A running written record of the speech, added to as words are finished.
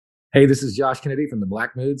Hey, this is Josh Kennedy from the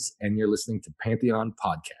Black Moods, and you're listening to Pantheon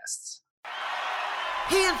Podcasts.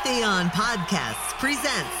 Pantheon Podcasts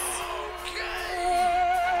presents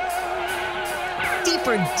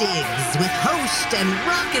Deeper Digs with host and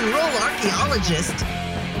rock and roll archaeologist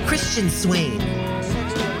Christian Swain.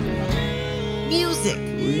 Music,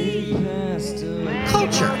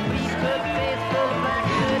 culture,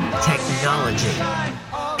 technology,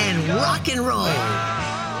 and rock and roll.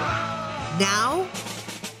 Now,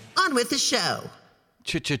 on with the show.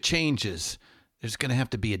 Changes. There's going to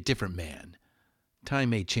have to be a different man.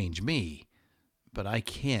 Time may change me, but I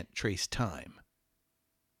can't trace time.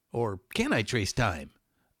 Or can I trace time?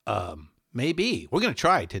 Maybe. We're going to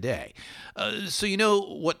try today. So you know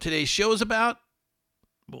what today's show is about?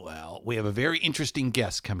 Well, we have a very interesting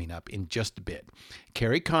guest coming up in just a bit.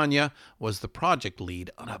 Carrie Kanya was the project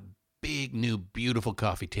lead on a big, new, beautiful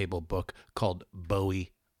coffee table book called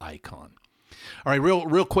Bowie Icon. All right,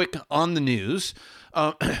 real quick on the news.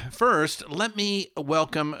 First, let me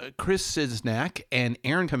welcome Chris Siznak and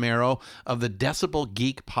Aaron Tamero of the Decibel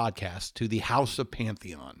Geek podcast to the House of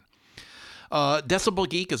Pantheon. Decibel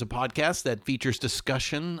Geek is a podcast that features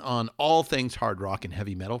discussion on all things hard rock and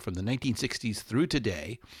heavy metal from the 1960s through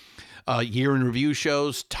today. Year in review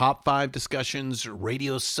shows, top 5 discussions,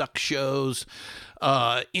 radio suck shows,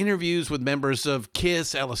 interviews with members of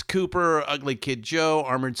Kiss, Alice Cooper, Ugly Kid Joe,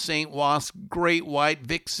 Armored Saint, Wasp, Great White,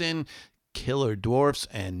 Vixen, Killer Dwarfs,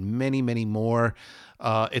 and many, many more.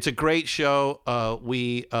 It's a great show.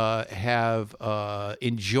 We have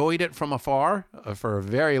enjoyed it from afar for a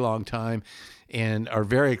very long time and are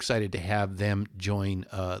very excited to have them join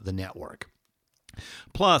the network.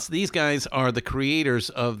 Plus, these guys are the creators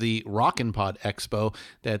of the Rockin' Pod Expo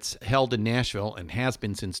that's held in Nashville and has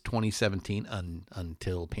been since 2017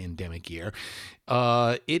 until pandemic year.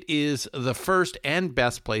 It is the first and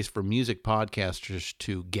best place for music podcasters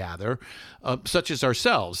to gather, such as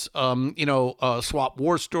ourselves. Swap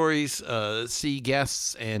war stories, see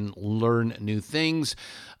guests, and learn new things.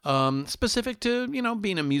 Specific to,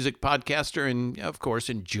 being a music podcaster and, of course,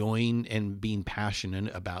 enjoying and being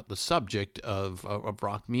passionate about the subject of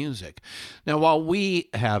rock music. Now, while we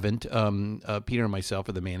haven't, Peter and myself,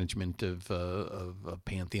 or the management of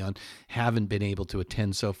Pantheon, haven't been able to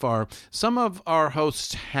attend so far, some of our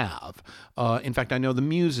hosts have. In fact, I know the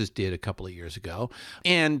Muses did a couple of years ago.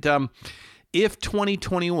 And if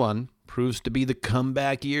 2021 proves to be the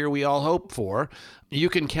comeback year we all hope for, you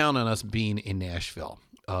can count on us being in Nashville.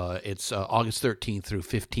 It's August 13th through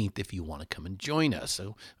 15th if you want to come and join us.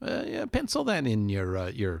 So pencil that in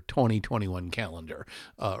your 2021 calendar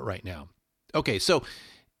right now. Okay, so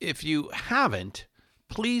if you haven't,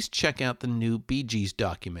 please check out the new Bee Gees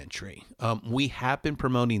documentary. We have been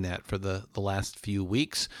promoting that for the last few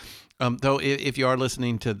weeks. Though if you are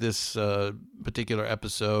listening to this particular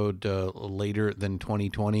episode later than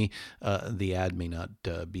 2020, the ad may not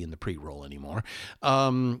be in the pre-roll anymore.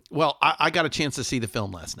 Well, I got a chance to see the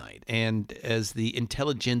film last night, and as the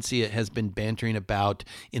intelligentsia has been bantering about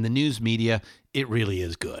in the news media, it really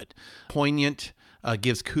is good. Poignant,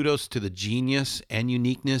 gives kudos to the genius and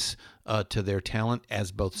uniqueness to their talent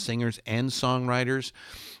as both singers and songwriters.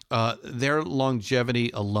 Their longevity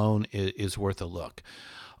alone is worth a look.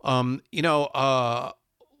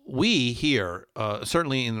 We here,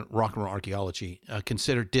 certainly in rock and roll archaeology,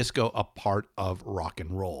 consider disco a part of rock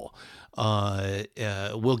and roll.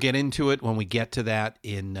 We'll get into it when we get to that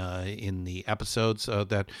in the episodes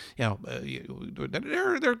that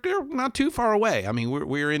they're not too far away. I mean,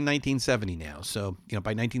 we're in 1970 now, so by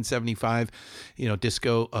 1975,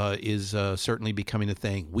 disco is certainly becoming a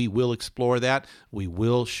thing. We will explore that. We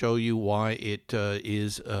will show you why it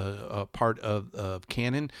is a part of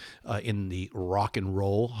canon in the Rock and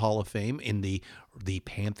Roll Hall of Fame, in the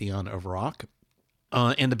Pantheon of Rock,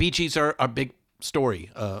 and the Bee Gees are a big story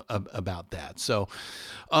about that. So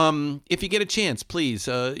if you get a chance, please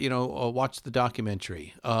watch the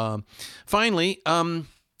documentary. Finally,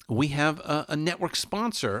 we have a network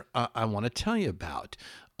sponsor I want to tell you about.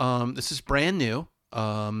 This is brand new.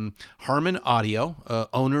 Harman Audio,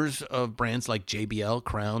 owners of brands like JBL,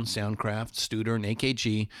 Crown, Soundcraft, Studer, and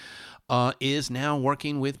AKG, is now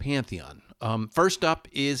working with Pantheon. First up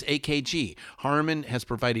is AKG. Harman has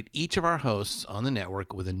provided each of our hosts on the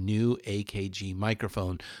network with a new AKG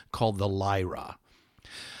microphone called the Lyra.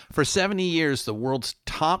 For 70 years, the world's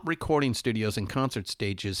top recording studios and concert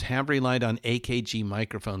stages have relied on AKG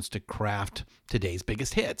microphones to craft today's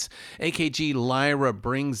biggest hits. AKG Lyra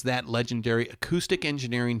brings that legendary acoustic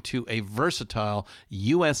engineering to a versatile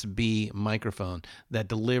USB microphone that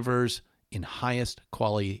delivers in highest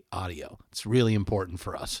quality audio. It's really important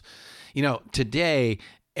for us. Today,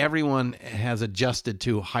 everyone has adjusted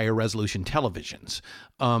to higher resolution televisions.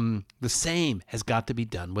 The same has got to be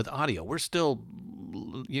done with audio. We're still,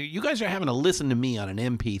 you guys are having to listen to me on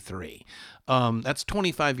an MP3. That's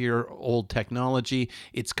 25-year-old technology.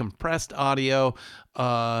 It's compressed audio.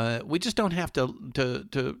 We just don't have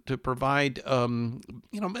to provide,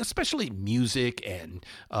 especially music and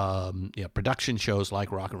production shows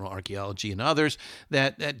like Rock and Roll Archaeology and others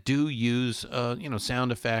that do use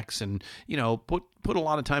sound effects and put a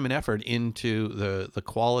lot of time and effort into the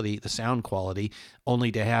quality, the sound quality,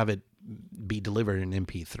 only to have it be delivered in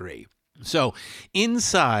MP3. So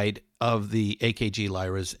inside of the AKG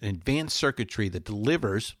Lyra is an advanced circuitry that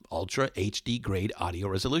delivers Ultra HD grade audio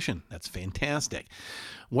resolution. That's fantastic.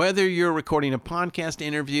 Whether you're recording a podcast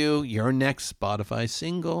interview, your next Spotify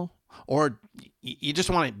single, or you just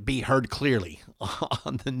want to be heard clearly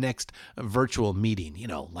on the next virtual meeting,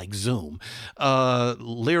 like Zoom,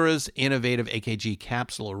 Lyra's innovative AKG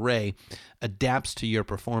capsule array adapts to your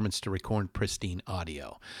performance to record pristine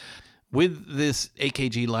audio. With this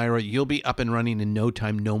AKG Lyra, you'll be up and running in no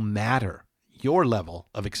time, no matter your level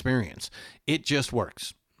of experience. It just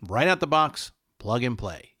works. Right out the box, plug and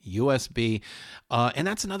play. USB, and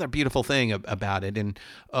that's another beautiful thing about it, and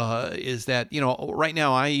is that right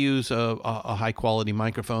now I use a high quality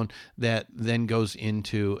microphone that then goes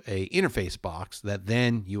into a interface box that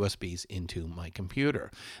then USBs into my computer.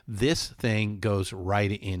 This thing goes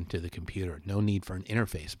right into the computer. No need for an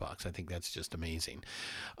interface box. I think that's just amazing.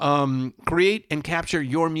 Create and capture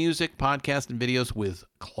your music, podcast, and videos with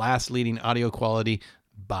class leading audio quality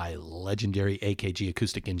by legendary AKG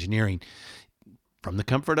acoustic engineering. From the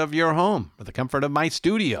comfort of your home, or the comfort of my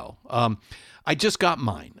studio. I just got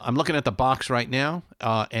mine. I'm looking at the box right now,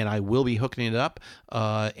 and I will be hooking it up.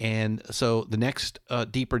 And so the next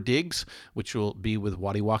Deeper Digs, which will be with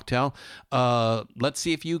Wadi Wachtell, let's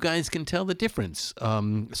see if you guys can tell the difference.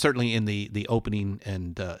 Certainly in the opening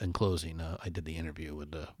and closing. I did the interview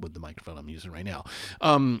with the microphone I'm using right now.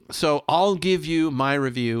 So I'll give you my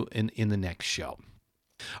review in the next show.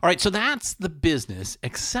 All right, so that's the business,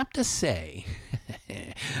 except to say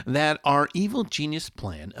that our evil genius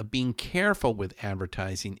plan of being careful with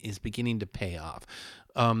advertising is beginning to pay off.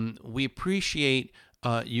 We appreciate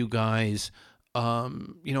you guys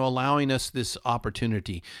allowing us this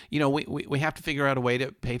opportunity. We have to figure out a way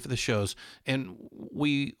to pay for the shows. And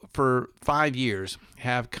we, for 5 years,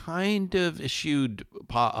 have kind of eschewed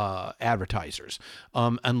advertisers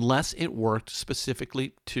unless it worked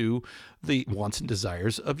specifically to the wants and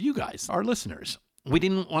desires of you guys, our listeners. We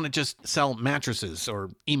didn't want to just sell mattresses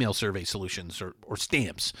or email survey solutions or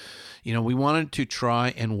stamps. We wanted to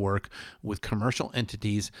try and work with commercial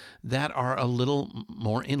entities that are a little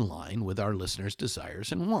more in line with our listeners'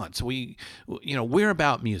 desires and wants. We're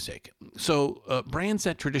about music. So brands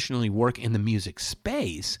that traditionally work in the music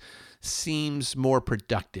space seems more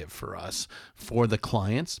productive for us, for the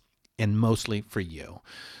clients, and mostly for you.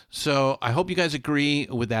 So I hope you guys agree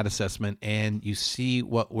with that assessment and you see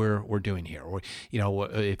what we're doing here. Or,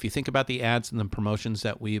 if you think about the ads and the promotions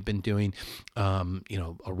that we've been doing,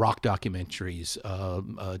 rock documentaries,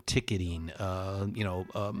 ticketing,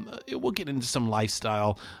 we'll get into some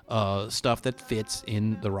lifestyle stuff that fits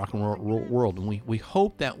in the rock and roll world. And we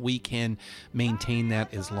hope that we can maintain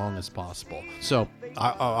that as long as possible. So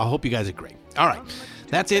I hope you guys agree. All right,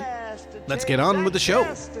 that's it. Let's get on with the show.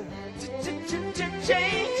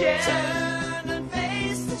 Turn and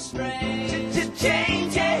face the strain.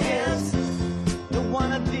 Changes. Don't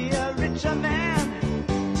wanna be a richer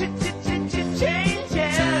man.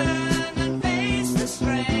 Changes. Turn and face the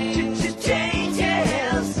strain.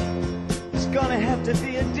 Changes. It's gonna have to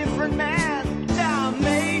be a different man. Time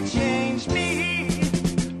may change me,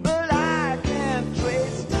 but I can't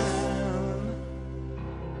trace time.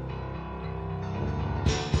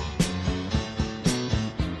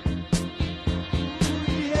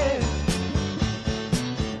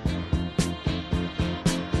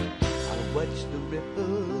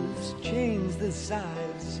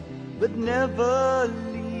 Sides, but never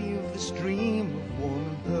leave the stream of warm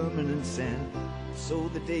and permanent sand. So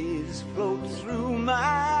the days float through my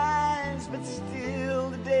eyes, but still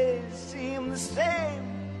the days seem the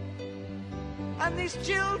same. And these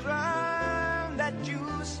children that you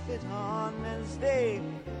spit on as they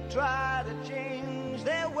try to change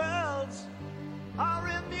their worlds are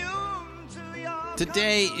immune to your...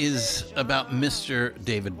 Today is about Mr.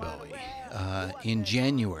 David Bowie. In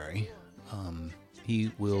January,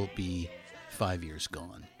 he will be 5 years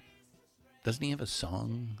gone. Doesn't he have a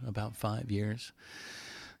song about 5 years?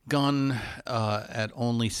 Gone at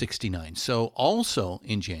only 69. So also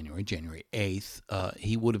in January 8th,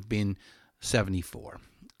 he would have been 74.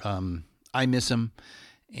 I miss him,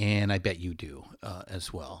 and I bet you do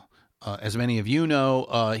as well. As many of you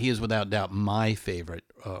know, he is without doubt my favorite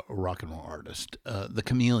rock and roll artist, the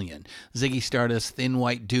Chameleon, Ziggy Stardust, Thin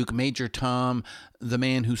White Duke, Major Tom, the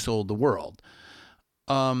man who sold the world.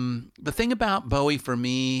 The thing about Bowie for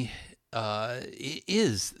me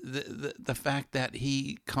is the fact that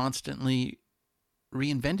he constantly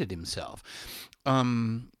reinvented himself.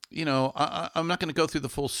 I'm not going to go through the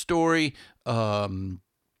full story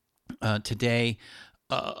today,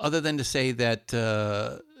 other than to say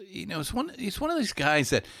that he's one of these guys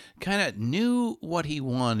that kind of knew what he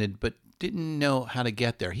wanted, but didn't know how to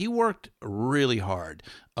get there. He worked really hard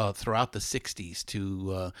throughout the 60s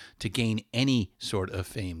to gain any sort of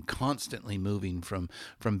fame, constantly moving from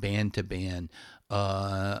band to band,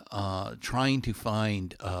 trying to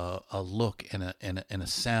find a look and a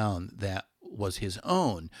sound that was his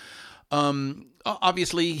own.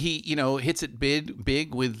 Obviously, he hits it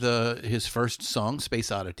big with his first song,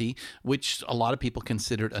 Space Oddity, which a lot of people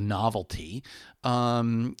considered a novelty.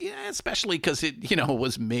 Especially because it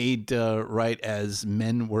was made right as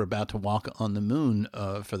men were about to walk on the moon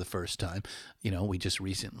for the first time. We just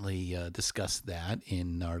recently discussed that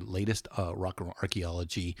in our latest rock and roll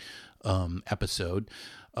archaeology episode,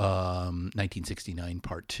 1969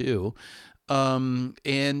 part 2.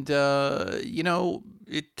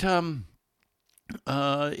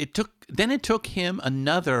 It took him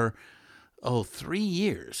another 3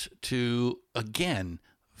 years to again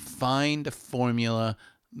find a formula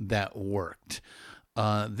that worked.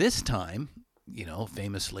 This time,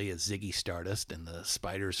 famously as Ziggy Stardust and the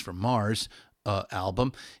Spiders from Mars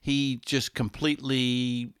album, he just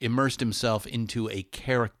completely immersed himself into a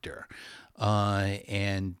character.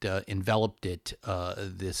 And enveloped it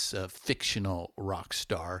this fictional rock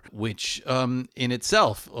star, which in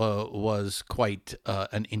itself was quite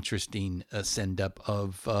an interesting send-up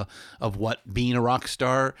of what being a rock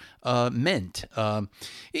star meant.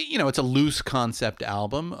 It's a loose concept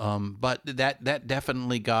album, but that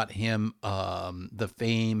definitely got him the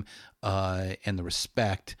fame and the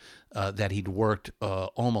respect that he'd worked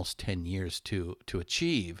almost 10 years to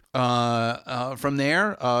achieve. From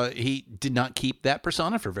there, he did not keep that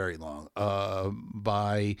persona for very long.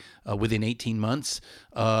 Within 18 months,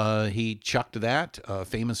 he chucked that.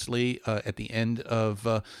 Famously, at the end of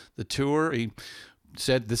the tour, he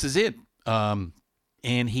said, "This is it," and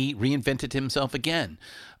he reinvented himself again.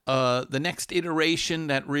 The next iteration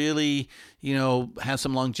that really, has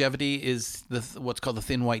some longevity is what's called the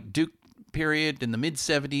Thin White Duke period in the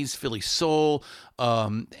mid-70s, Philly Soul,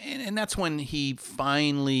 and that's when he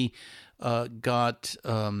finally got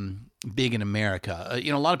big in America.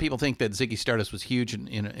 A lot of people think that Ziggy Stardust was huge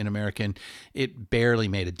in America, and it barely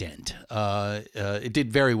made a dent. It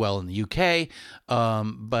did very well in the UK,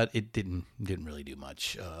 but it didn't really do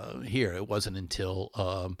much here. It wasn't until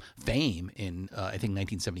Fame in I think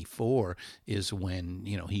 1974 is when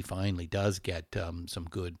he finally does get some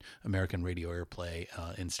good American radio airplay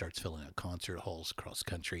and starts filling out concert halls across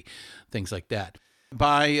country, things like that.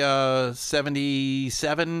 By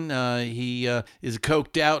 77, he is a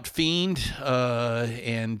coked out fiend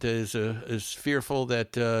and is fearful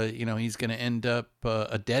that he's going to end up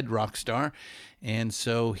a dead rock star, and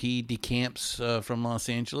so he decamps from Los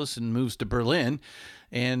Angeles and moves to Berlin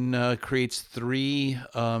and creates 3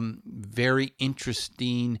 very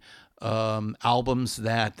interesting albums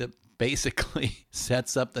that basically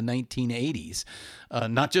sets up the 1980s,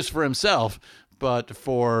 not just for himself, but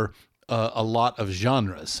for a lot of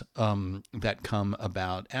genres that come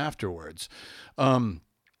about afterwards.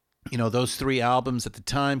 Those 3 albums at the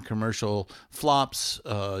time, commercial flops,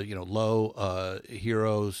 Low,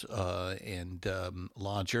 Heroes, and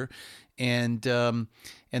Lodger. And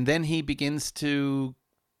then he begins to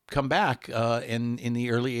come back in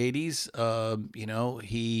the early 80s.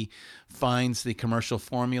 He finds the commercial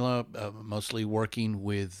formula, mostly working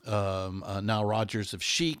with Nile Rodgers of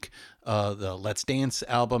Chic. The Let's Dance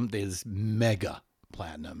album is mega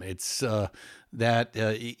platinum. It's that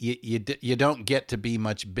you don't get to be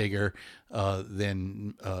much bigger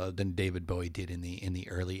than David Bowie did in the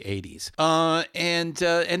early 80s. And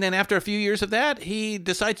then after a few years of that, he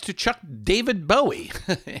decides to chuck David Bowie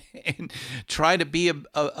and try to be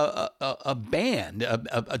a band,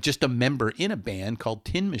 just a member in a band called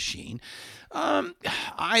Tin Machine.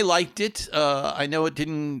 I liked it. I know it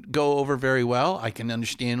didn't go over very well. I can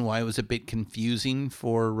understand why it was a bit confusing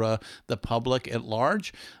for the public at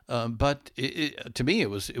large. But to me, it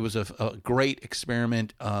was a great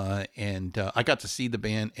experiment, and I got to see the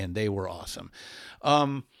band, and they were awesome.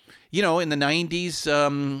 In the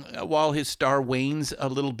 90s, while his star wanes a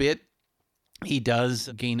little bit, He does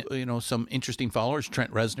gain, some interesting followers.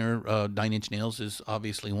 Trent Reznor, Nine Inch Nails is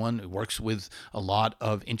obviously one who works with a lot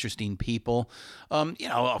of interesting people.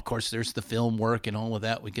 Of course, there's the film work and all of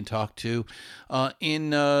that we can talk to.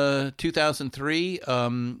 In 2003,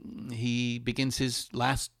 he begins his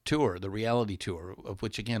last tour, the reality tour, of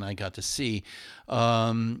which, again, I got to see.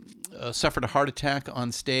 Suffered a heart attack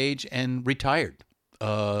on stage and retired.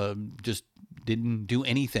 Just didn't do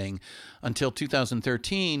anything until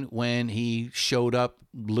 2013 when he showed up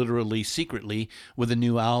literally secretly with a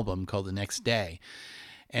new album called The Next Day.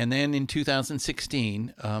 And then in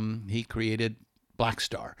 2016, he created Black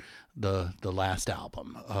Star, the last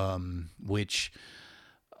album, which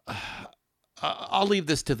I'll leave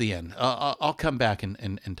this to the end. I'll come back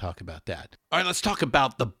and talk about that. All right, let's talk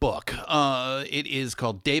about the book. It is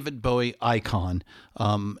called David Bowie Icon,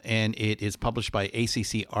 and it is published by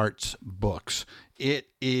ACC Arts Books. It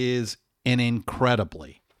is an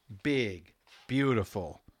incredibly big,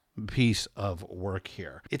 beautiful piece of work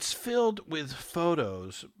here. It's filled with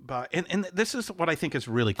photos by, and this is what I think is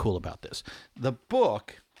really cool about this. The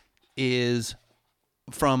book is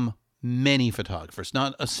from many photographers,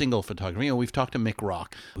 not a single photographer. We've talked to Mick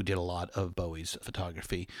Rock, who did a lot of Bowie's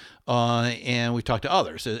photography, and we've talked to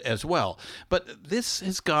others as well. But this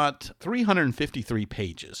has got 353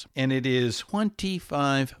 pages, and it is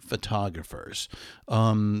 25 photographers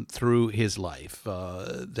through his life.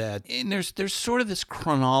 And there's sort of this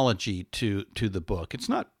chronology to the book. It's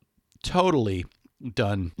not totally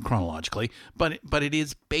done chronologically, but it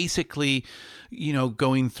is basically,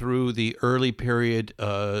 going through the early period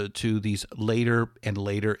to these later and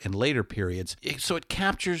later and later periods. So it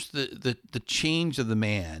captures the change of the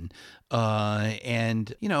man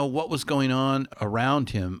and what was going on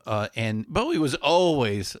around him. And Bowie was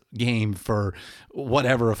always game for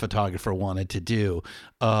whatever a photographer wanted to do.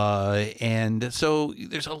 And so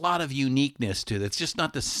there's a lot of uniqueness to it. It's just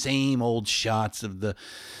not the same old shots of the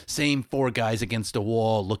same four guys against a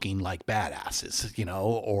wall looking like badasses,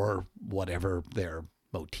 or whatever their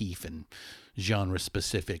motif and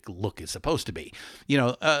genre-specific look is supposed to be.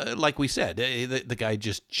 Like we said, the guy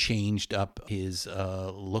just changed up his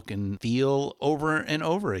look and feel over and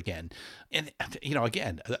over again. And,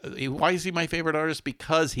 again, why is he my favorite artist?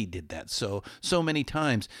 Because he did that so many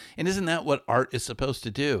times. And isn't that what art is supposed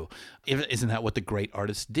to do? Isn't that what the great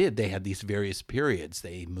artists did? They had these various periods.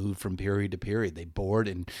 They moved from period to period. They bored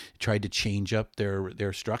and tried to change up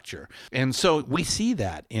their structure. And so we see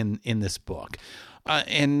that in this book.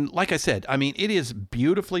 And like I said, it is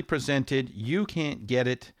beautifully presented. You can't get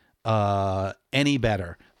it any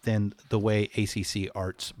better than the way ACC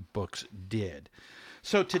Arts Books did.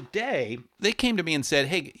 So today, they came to me and said,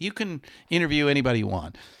 hey, you can interview anybody you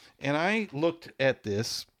want. And I looked at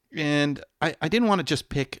this, and I didn't want to just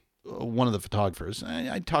pick one of the photographers.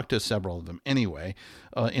 I talked to several of them anyway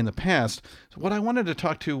in the past. So what I wanted to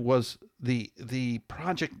talk to was the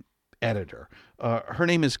project editor. Her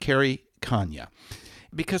name is Carrie Kanya.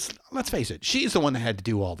 Because let's face it, she's the one that had to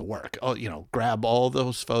do all the work. Grab all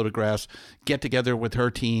those photographs, get together with her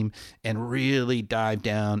team, and really dive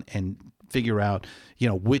down and figure out,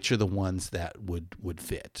 which are the ones that would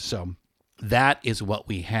fit. So that is what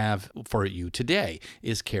we have for you today,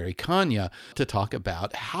 is Carrie Kanya to talk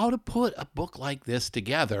about how to put a book like this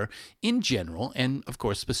together in general, and of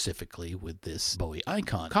course specifically with this Bowie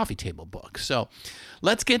Icon coffee table book. So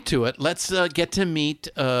let's get to it. Let's get to meet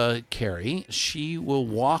Carrie. She will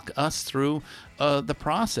walk us through the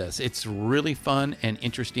process. It's really fun and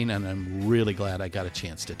interesting, and I'm really glad I got a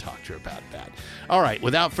chance to talk to her about that. All right,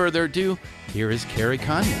 without further ado, here is Carrie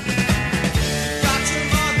Kanya.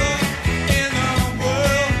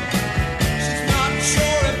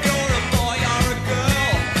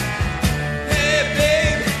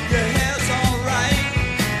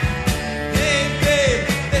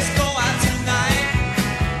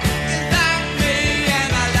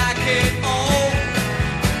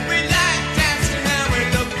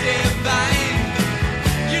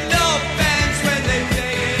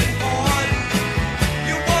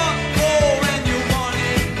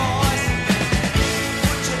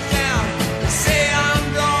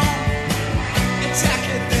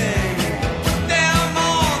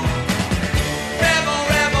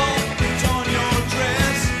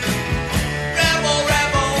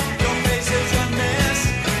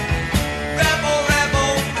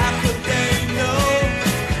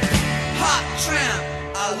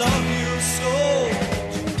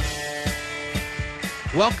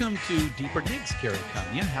 Welcome to Deeper Digs, Carrie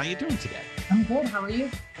Kanya. How are you doing today? I'm good. How are you?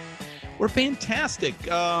 We're fantastic.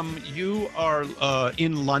 You are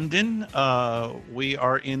in London. We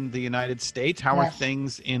are in the United States. How are Yes.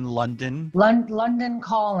 things in London? London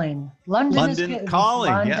calling. London is London good.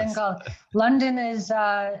 calling, London yes. calling. London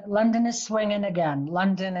is swinging again.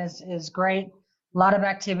 London is great. A lot of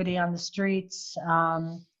activity on the streets.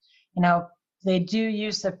 You know, they do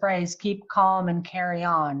use the phrase "keep calm and carry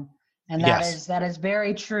on," and Yes. that is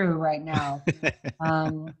very true right now.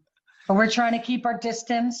 But we're trying to keep our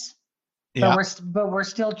distance, Yeah. but we're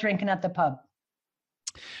still drinking at the pub.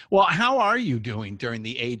 Well, how are you doing during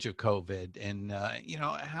the age of COVID? And,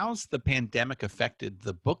 how's the pandemic affected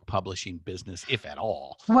the book publishing business, if at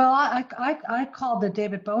all? Well, I called the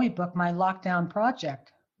David Bowie book my lockdown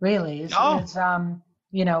project. Really, Oh,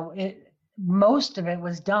 most of it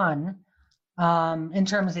was done in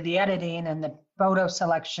terms of the editing and the photo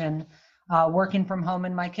selection, working from home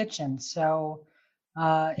in my kitchen. So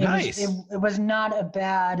nice. it was not a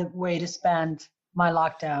bad way to spend my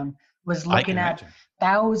lockdown. Was I can looking at imagine.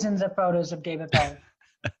 thousands of photos of David Bowie.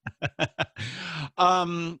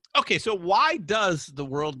 Okay, so why does the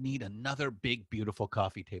world need another big, beautiful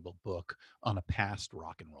coffee table book on a past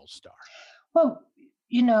rock and roll star? Well,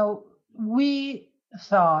 we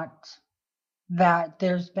thought that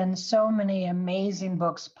there's been so many amazing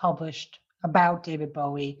books published about David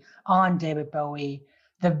Bowie, on David Bowie,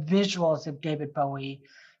 the visuals of David Bowie,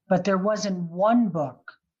 but there wasn't one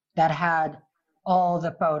book that had all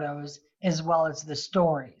the photos as well as the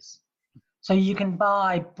stories. So you can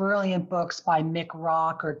buy brilliant books by Mick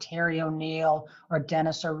Rock or Terry O'Neill or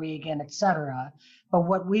Dennis O'Regan, etc. But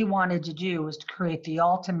what we wanted to do was to create the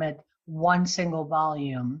ultimate one single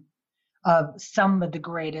volume of some of the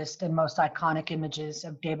greatest and most iconic images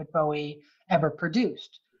of David Bowie ever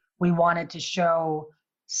produced. We wanted to show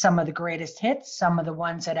some of the greatest hits, some of the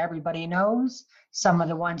ones that everybody knows, some of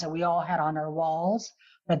the ones that we all had on our walls,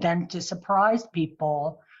 but then to surprise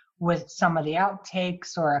people with some of the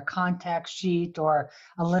outtakes or a contact sheet or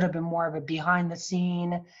a little bit more of a behind the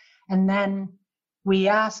scene. And then we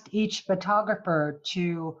asked each photographer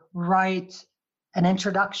to write an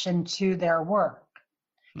introduction to their work.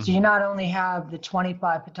 So you not only have the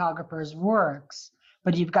 25 photographers' works,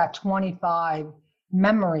 but you've got 25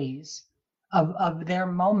 memories of their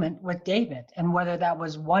moment with David, and whether that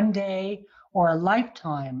was one day or a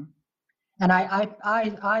lifetime. And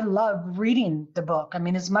I love reading the book. I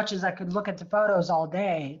mean, as much as I could look at the photos all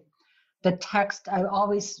day, the text, I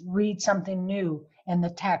always read something new in the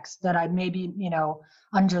text that I maybe,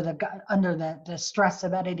 under the stress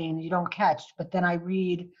of editing, you don't catch. But then I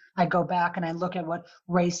go back and I look at what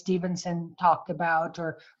Ray Stevenson talked about,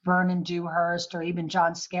 or Vernon Dewhurst, or even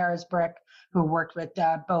John Scarisbrick, who worked with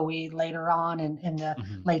Bowie later on in the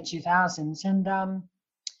late 2000s. And,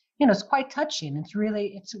 it's quite touching.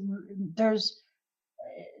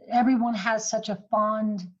 Everyone has such a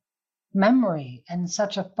fond memory and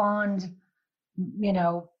such a fond,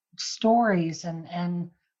 stories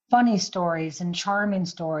and funny stories and charming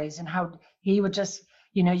stories, and how he would just,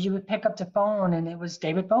 you would pick up the phone and it was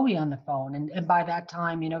David Bowie on the phone. And by that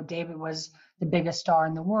time, David was the biggest star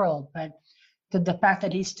in the world. But the fact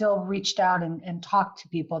that he still reached out and talked to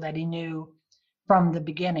people that he knew from the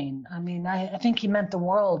beginning. I mean, I think he meant the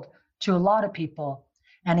world to a lot of people,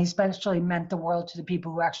 and he especially meant the world to the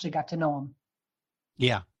people who actually got to know him.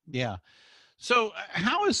 Yeah, yeah. So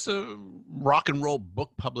how is the rock and roll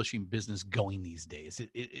book publishing business going these days?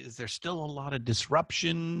 Is there still a lot of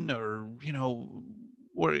disruption, or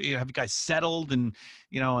have you guys settled and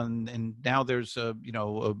now there's a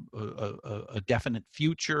definite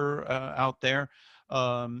future out there?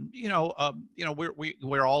 We're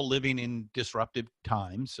all living in disruptive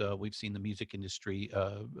times. We've seen the music industry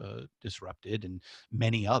disrupted, and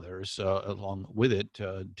many others along with it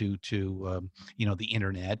due to the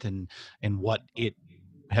internet and what it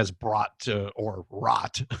has brought or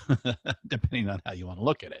wrought, depending on how you want to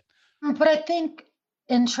look at it. But I think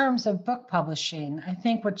in terms of book publishing, I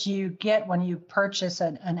think what you get when you purchase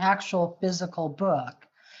an actual physical book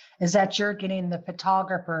is that you're getting the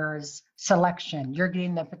photographer's selection, you're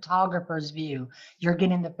getting the photographer's view, you're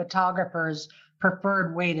getting the photographer's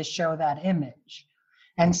preferred way to show that image.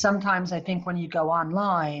 And sometimes I think when you go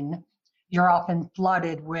online, you're often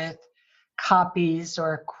flooded with copies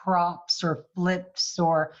or crops or flips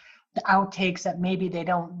or the outtakes that maybe they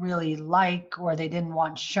don't really like or they didn't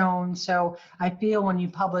want shown. So I feel when you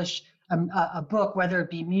publish a book, whether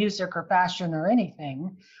it be music or fashion or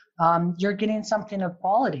anything, you're getting something of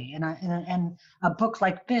quality. And a book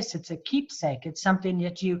like this, it's a keepsake. It's something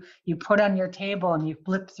that you put on your table and you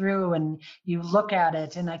flip through and you look at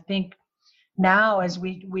it. And I think now as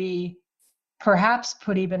we perhaps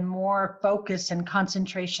put even more focus and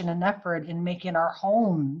concentration and effort in making our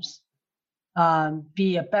homes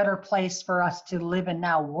be a better place for us to live and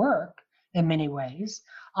now work in many ways.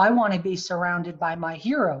 I want to be surrounded by my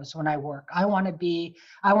heroes when I work. I want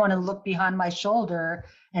to look behind my shoulder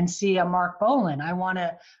and see a Mark Bolan. I want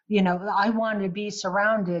to be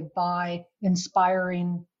surrounded by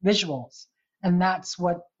inspiring visuals. And that's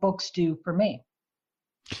what books do for me.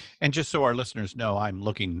 And just so our listeners know, I'm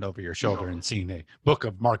looking over your shoulder and seeing a book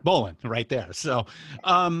of Mark Bolan right there. So,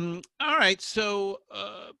 all right. So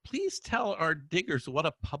please tell our diggers what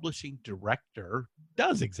a publishing director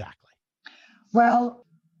does exactly. Well,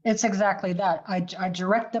 it's exactly that. I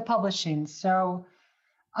direct the publishing. So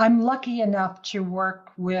I'm lucky enough to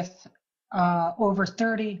work with over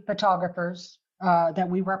 30 photographers that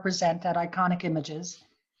we represent at Iconic Images.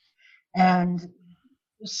 And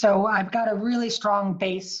so I've got a really strong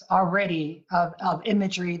base already of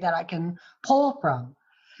imagery that I can pull from.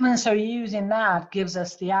 And so using that gives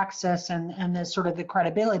us the access and the sort of the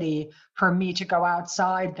credibility for me to go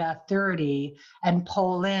outside that 30 and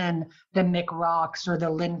pull in the Mick Rocks or the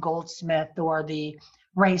Lynn Goldsmith or the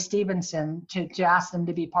Ray Stevenson to ask them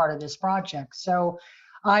to be part of this project. So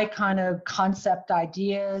I kind of concept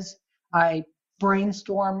ideas. I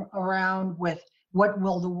brainstorm around with what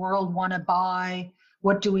will the world want to buy?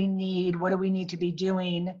 What do we need? What do we need to be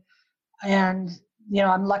doing? And,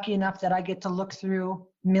 I'm lucky enough that I get to look through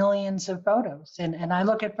millions of photos and I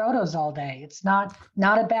look at photos all day. It's not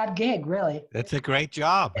a bad gig, really. That's a great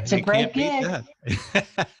job. It's a great gig.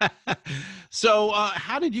 So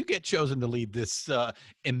how did you get chosen to lead this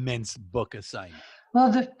immense book assignment?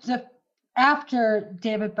 Well, after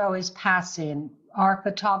David Bowie's passing, our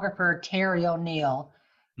photographer, Terry O'Neill,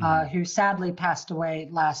 who sadly passed away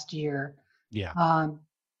last year,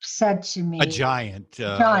 said to me, a giant.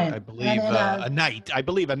 I believe a knight. I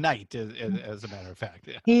believe a knight, as a matter of fact.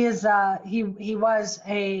 Yeah. He is. He was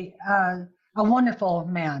a wonderful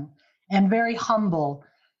man and very humble.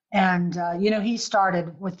 And he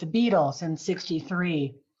started with the Beatles in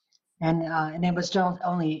 '63, and it was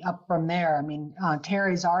only up from there. I mean,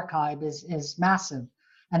 Terry's archive is massive.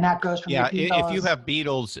 And that goes from the Beatles. If you have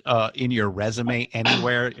Beatles in your resume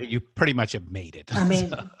anywhere, you pretty much have made it. I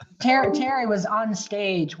mean, Terry was on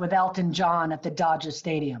stage with Elton John at the Dodger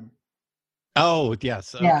Stadium. Oh,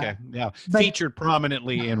 yes. Okay. Yeah. Featured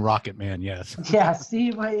prominently in Rocket Man, yes. Yes,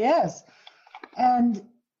 yes. And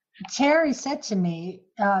Terry said to me,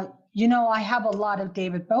 I have a lot of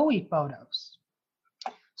David Bowie photos.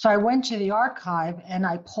 So I went to the archive and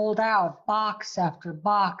I pulled out box after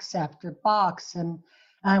box after box, and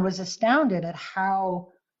I was astounded at how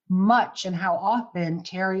much and how often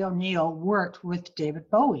Terry O'Neill worked with David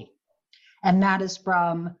Bowie. And that is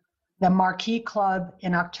from the Marquee Club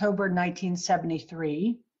in October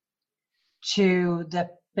 1973 to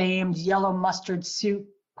the famed yellow mustard suit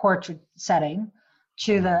portrait setting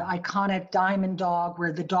to the iconic diamond dog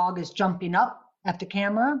where the dog is jumping up at the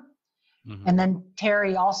camera. Mm-hmm. And then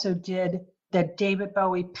Terry also did the David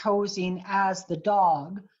Bowie posing as the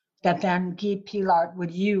dog that then Guy Pilart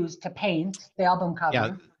would use to paint the album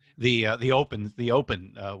cover. Yeah, the open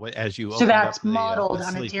as you. So that's modeled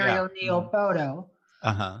on a Terry O'Neill photo.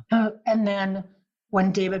 And then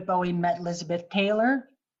when David Bowie met Elizabeth Taylor,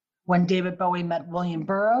 when David Bowie met William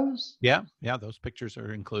Burroughs. Yeah, those pictures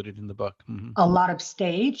are included in the book. Mm-hmm. A lot of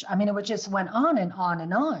stage. I mean, it just went on and on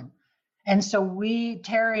and on. And so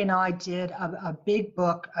Terry and I did a big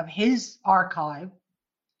book of his archive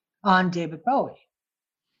on David Bowie.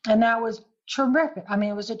 And that was terrific. I mean,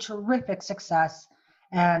 it was a terrific success.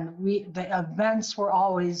 And the events were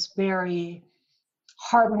always very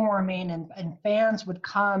heartwarming, and fans would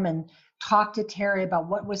come and talk to Terry about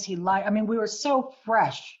what was he like. I mean, we were so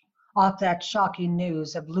fresh off that shocking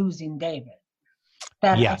news of losing David.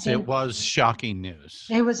 Yes, it was shocking news.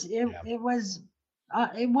 It was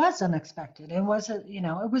unexpected. It was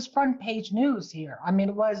it was front page news here. I mean,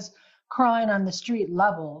 it was crying on the street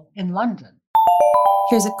level in London.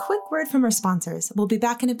 Here's a quick word from our sponsors. We'll be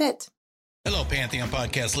back in a bit. Hello, Pantheon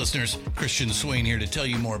Podcast listeners. Christian Swain here to tell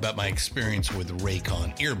you more about my experience with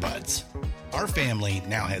Raycon earbuds. Our family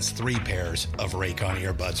now has 3 pairs of Raycon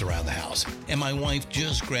earbuds around the house, and my wife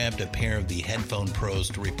just grabbed a pair of the Headphone Pros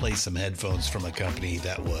to replace some headphones from a company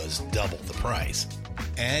that was double the price.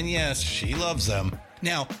 And yes, she loves them.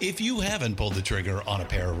 Now, if you haven't pulled the trigger on a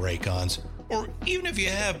pair of Raycons, or even if you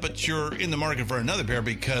have, but you're in the market for another pair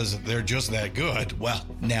because they're just that good, well,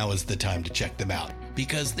 now is the time to check them out,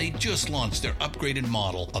 because they just launched their upgraded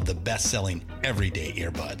model of the best-selling everyday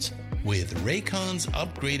earbuds. With Raycon's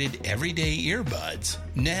upgraded everyday earbuds,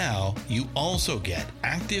 now you also get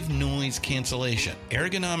active noise cancellation,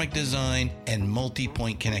 ergonomic design, and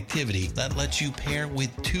multi-point connectivity that lets you pair with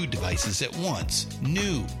 2 devices at once.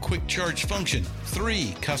 New quick charge function,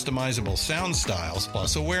 3 customizable sound styles,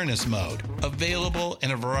 plus awareness mode. Available in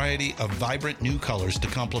a variety of vibrant new colors to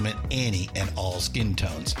complement any and all skin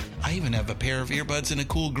tones. I even have a pair of earbuds in a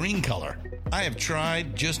cool green color. I have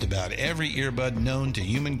tried just about every earbud known to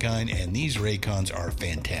humankind, and these Raycons are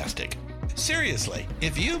fantastic. Seriously,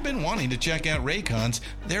 if you've been wanting to check out Raycons,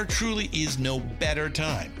 there truly is no better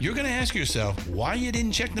time. You're going to ask yourself why you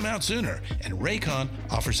didn't check them out sooner, and Raycon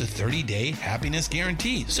offers a 30-day happiness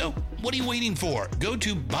guarantee. So what are you waiting for? Go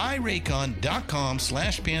to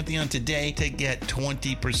buyraycon.com/Pantheon today to get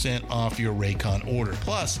 20% off your Raycon order,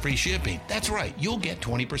 plus free shipping. That's right, you'll get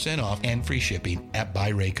 20% off and free shipping at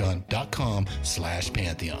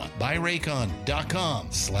buyraycon.com/Pantheon.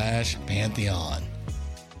 buyraycon.com/Pantheon.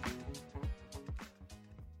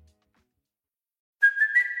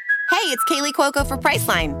 Hey, it's Kaylee Cuoco for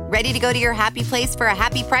Priceline. Ready to go to your happy place for a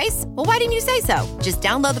happy price? Well, why didn't you say so? Just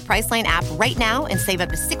download the Priceline app right now and save up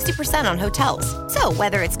to 60% on hotels. So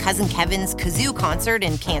whether it's Cousin Kevin's Kazoo Concert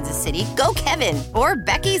in Kansas City, go Kevin, or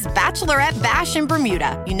Becky's Bachelorette Bash in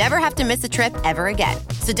Bermuda, you never have to miss a trip ever again.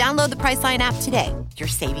 So download the Priceline app today. Your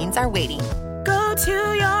savings are waiting. Go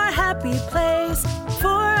to your happy place for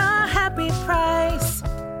a happy price.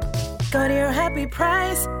 Go to your happy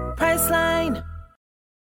price, Priceline.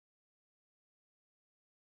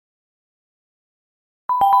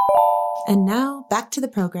 And now back to the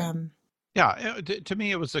program. Yeah, to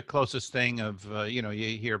me, it was the closest thing of, you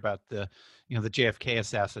hear about the JFK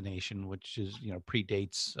assassination, which is,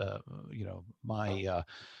 predates, my,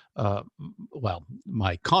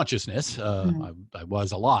 my consciousness. I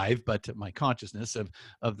was alive, but my consciousness of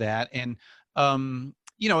that. And, as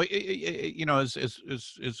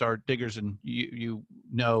our diggers and he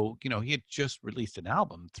had just released an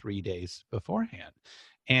album 3 days beforehand.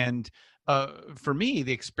 And for me,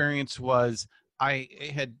 the experience was I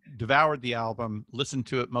had devoured the album, listened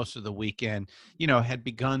to it most of the weekend, had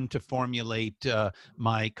begun to formulate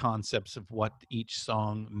my concepts of what each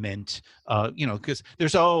song meant, because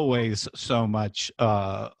there's always so much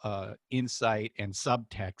insight and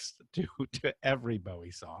subtext to every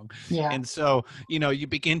Bowie song. Yeah. And so, you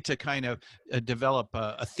begin to kind of develop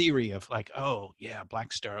a theory of like, oh, yeah,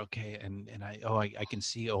 Black Star, okay. And I can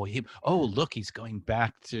see, look, he's going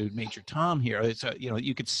back to Major Tom here. It's,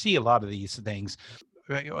 you could see a lot of these things.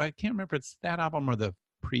 I can't remember it's that album or the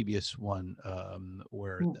previous one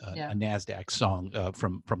where a NASDAQ song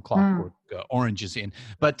from Clockwork Orange is in.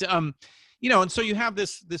 But, and so you have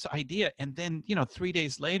this idea. And then, 3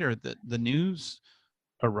 days later, the news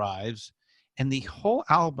arrives and the whole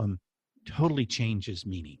album totally changes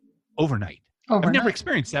meaning overnight. I've never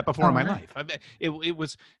experienced that before in my life.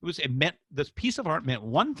 It meant this piece of art meant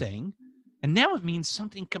one thing, and now it means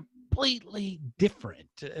something completely different.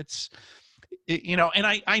 It's,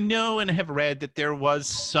 and I know and have read that there was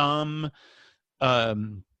some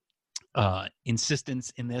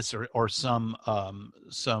insistence in this or some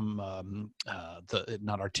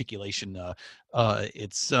not articulation.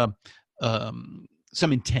 It's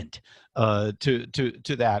some intent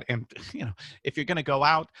to that. And if you're going to go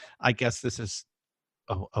out, I guess this is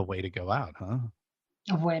a way to go out, huh?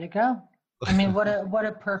 A way to go. I mean, what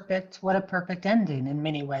a perfect ending in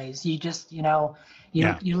many ways. You just, you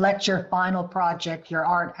let your final project, your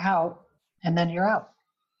art out, and then you're out.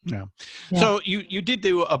 Yeah. So you did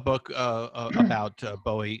do a book about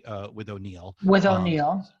Bowie with O'Neill. With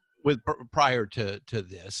O'Neill. Prior to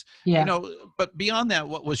this, but beyond that,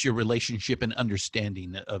 what was your relationship and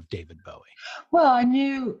understanding of David Bowie? Well, I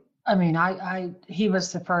knew. I mean, he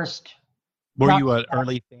was the first. Were you an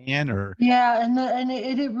early fan, or? Yeah, and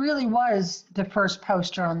it really was the first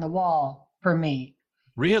poster on the wall for me.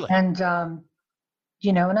 Really? And and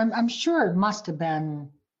I'm sure it must have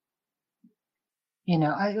been.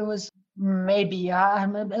 It was maybe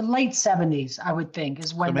late 70s, I would think,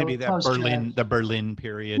 is when. So maybe the Berlin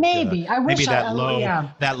period. Maybe I wish that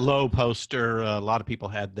low poster. A lot of people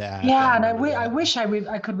had that. Yeah, and I wish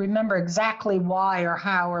I could remember exactly why or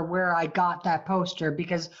how or where I got that poster,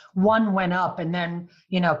 because one went up and then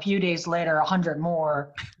a few days later 100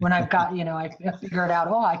 more. When I've got I figured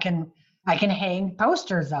out I can hang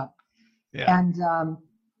posters up. Yeah. And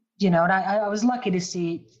and I was lucky to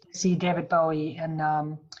see David Bowie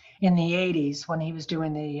in the 80s when he was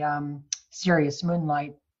doing the Serious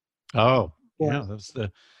Moonlight. Oh, yeah, that was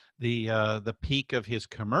the peak of his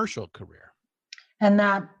commercial career. And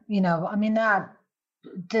that, that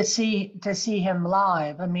to see him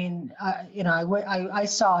live. I mean, I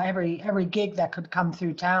saw every gig that could come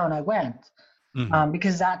through town. I went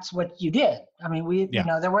because that's what you did. I mean,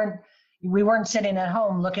 Yeah. we weren't sitting at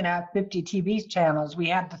home looking at 50 TV channels. We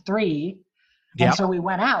had the three, and Yep. so we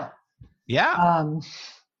went out. Yeah.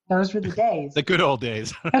 Those were the days, The good old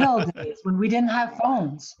days. good old days when we didn't have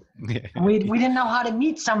phones. We didn't know how to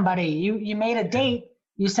meet somebody. You made a date,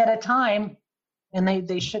 you set a time, and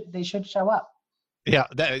they should show up. Yeah,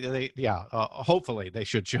 hopefully they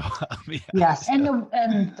should show up. Yes, and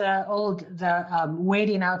the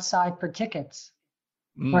waiting outside for tickets.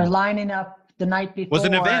 We're lining up the night before. Was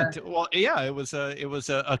an event. Well, yeah, it was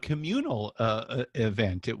a communal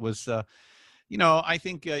event. It was, I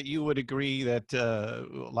think you would agree that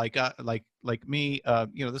like me,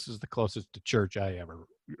 this is the closest to church I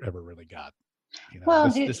ever really got. Well,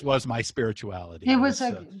 this was my spirituality. It was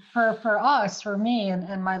for us, for me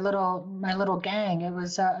and my little gang. It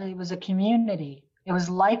was a community. It was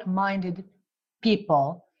like-minded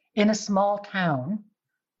people in a small town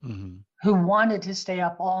who wanted to stay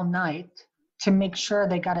up all night to make sure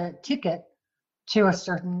they got a ticket to a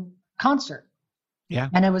certain concert. Yeah.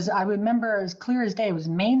 And I remember as clear as day, it was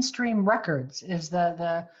Mainstream Records is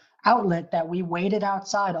the outlet that we waited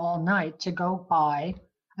outside all night to go buy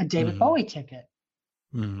a David Bowie ticket,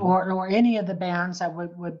 or any of the bands that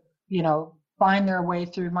would find their way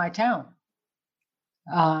through my town.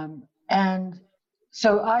 And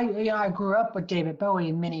so I grew up with David Bowie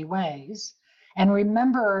in many ways, and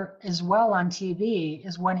remember as well on TV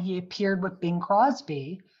is when he appeared with Bing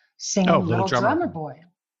Crosby singing Little Drummer Boy.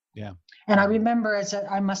 Yeah. And I remember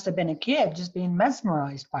I must have been a kid just being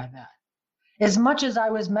mesmerized by that, as much as I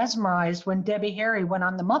was mesmerized when Debbie Harry went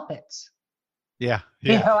on the Muppets. Yeah.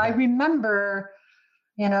 I remember,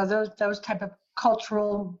 those type of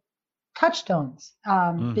cultural touchstones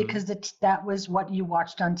because that was what you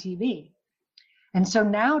watched on TV. And so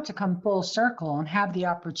now to come full circle and have the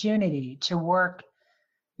opportunity to work,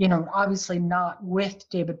 obviously not with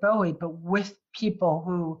David Bowie, but with people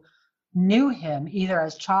who knew him either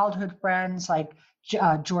as childhood friends like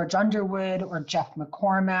George Underwood or Jeff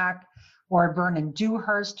McCormack or Vernon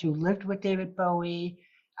Dewhurst, who lived with David Bowie.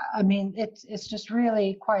 I mean, it's just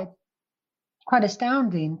really quite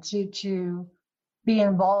astounding to be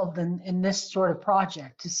involved in this sort of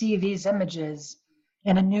project, to see these images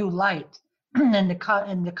in a new light, and to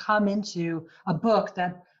come into a book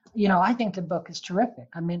that, I think the book is terrific.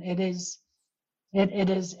 I mean, it is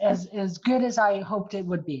as good as I hoped it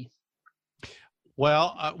would be.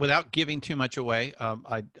 Well, without giving too much away,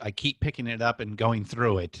 I keep picking it up and going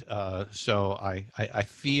through it. So I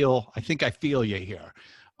think I feel you here.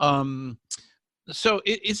 So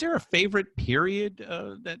is there a favorite period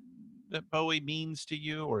that Bowie means to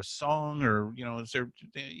you, or a song, or, is there,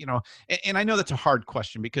 and I know that's a hard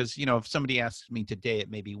question because, if somebody asks me today,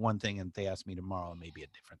 it may be one thing, and if they ask me tomorrow, it may be a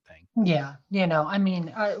different thing. Yeah. I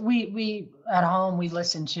mean, we at home, we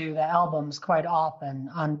listen to the albums quite often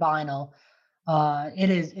on vinyl.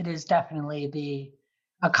 It is definitely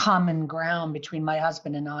a common ground between my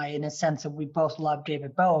husband and I, in a sense that we both love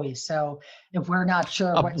David Bowie. So if we're not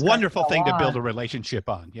sure, a wonderful thing to build a relationship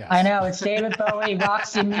on. Yes, I know, it's David Bowie,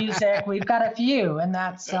 Roxy Music. We've got a few, and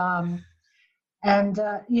that's I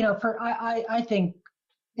think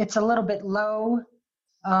it's a little bit low.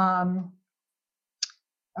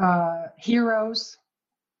 Heroes.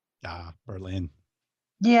 Berlin.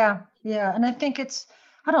 Yeah, and I think it's.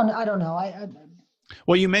 I don't know.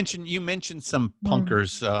 Well, you mentioned some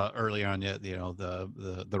punkers earlier on,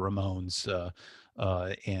 the Ramones,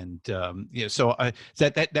 so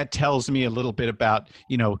that tells me a little bit about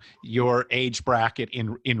your age bracket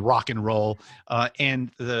in rock and roll,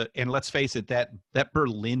 and let's face it, that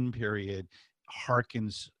Berlin period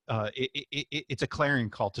harkens. It's a clarion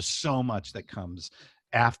call to so much that comes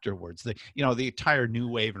afterwards. The entire new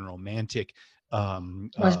wave and romantic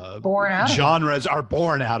genres are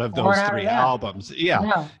born out of those three albums.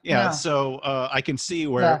 So I can see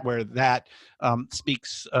where that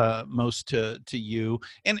speaks most to you,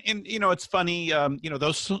 and it's funny,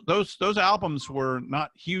 those albums were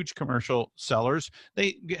not huge commercial sellers.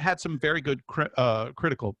 They had some very good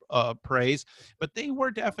critical praise, but they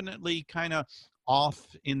were definitely kind of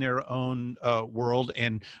off in their own world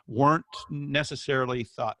and weren't necessarily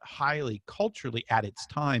thought highly culturally at its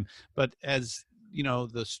time. But as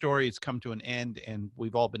the stories come to an end and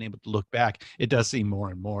we've all been able to look back, it does seem more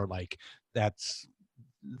and more like that's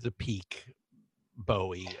the peak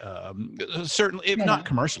Bowie, certainly, if not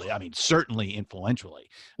commercially, I mean, certainly influentially,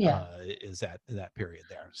 is that period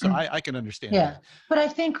there. So I can understand that. But I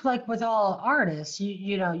think like with all artists,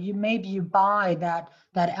 you maybe you buy that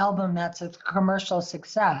album that's a commercial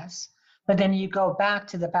success, but then you go back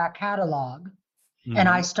to the back catalog. And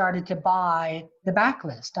I started to buy the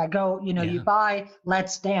backlist. I go, you buy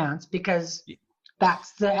Let's Dance because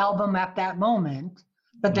that's the album at that moment,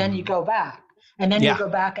 but then you go back and then you go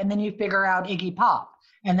back and then you figure out Iggy Pop.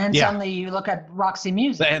 And then suddenly you look at Roxy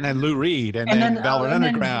Music. And then Lou Reed and then Velvet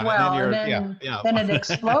Underground. Then it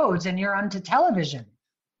explodes and you're onto television.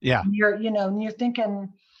 Yeah. And you're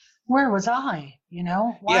thinking, where was I?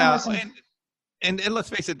 And let's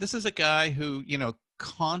face it, this is a guy who,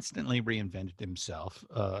 constantly reinvented himself.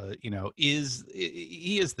 He is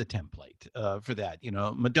the template for that.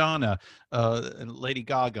 Madonna, Lady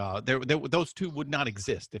Gaga, those two would not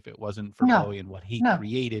exist if it wasn't for Bowie and what he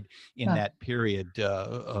created in that period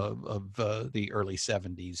of the early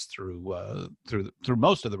 70s through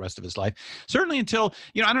most of the rest of his life. Certainly until,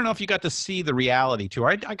 I don't know if you got to see the reality tour.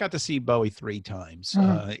 I got to see Bowie 3 times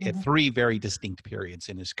at 3 very distinct periods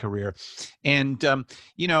in his career, and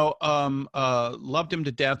loved him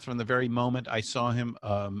to death from the very moment I saw him.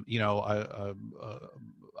 I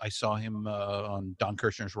saw him on Don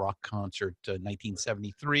Kirshner's rock concert,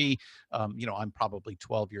 1973. I'm probably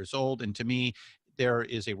 12 years old, and to me, there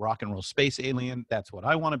is a rock and roll space alien. That's what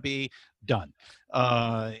I want to be. Done.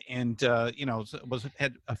 Was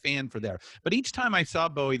had a fan for there. But each time I saw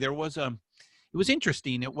Bowie, it was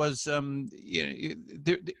interesting. It was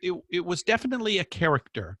it was definitely a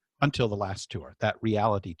character. Until the last tour, that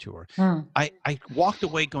reality tour. I walked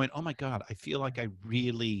away going, oh my God, I feel like I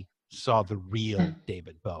really saw the real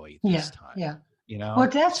David Bowie this time. Yeah. Well,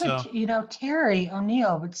 that's what, Terry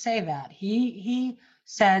O'Neill would say that. He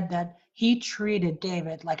said that he treated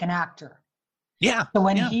David like an actor. Yeah. So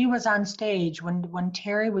when he was on stage, when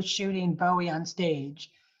Terry was shooting Bowie on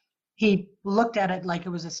stage, he looked at it like it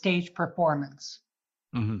was a stage performance.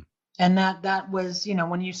 Mm-hmm. And that was,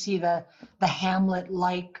 when you see the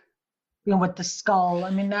Hamlet-like, with the skull.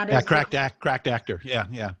 I mean, that is cracked actor. Yeah.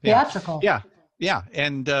 Theatrical. Yeah,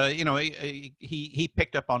 and he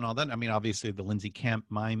picked up on all that. I mean, obviously the Lindsay Kemp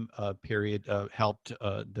mime period helped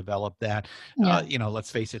develop that.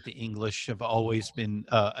 Let's face it, the English have always been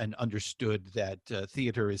and understood that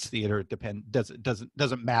theater is theater. It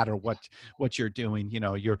doesn't matter what you're doing.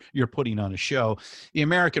 You're putting on a show. The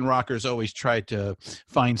American rockers always tried to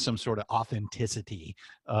find some sort of authenticity,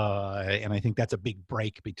 and I think that's a big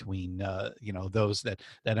break between those that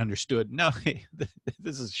understood. No,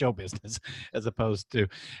 this is show business as opposed to,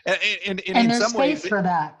 and in there's some ways space for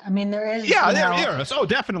that. I mean, there is. Yeah, there is. Oh,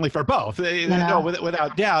 definitely for both.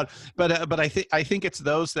 Without doubt. But I think it's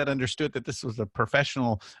those that understood that this was a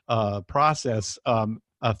professional process.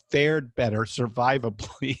 Fared better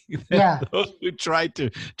survivably than those who tried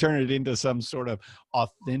to turn it into some sort of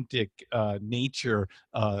authentic nature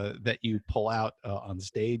that you pull out on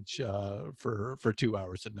stage for 2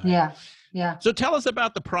 hours a night. Yeah. So tell us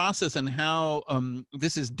about the process and how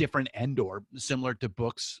this is different and/or similar to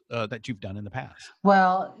books that you've done in the past.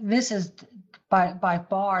 Well, this is by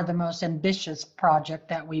far the most ambitious project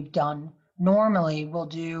that we've done. Normally, we'll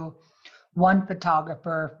do 1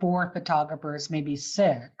 photographer, 4 photographers, maybe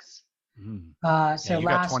 6. So you last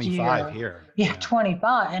got 25 year, here.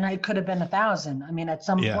 25, and it could have been 1,000. I mean, at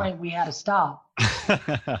some point we had to stop.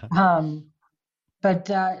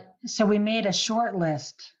 So we made a short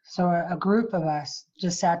list. So a group of us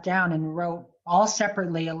just sat down and wrote all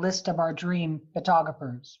separately a list of our dream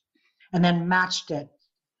photographers, and then matched it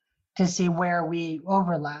to see where we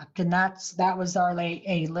overlapped. And that was our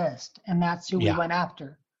A list, and that's who we went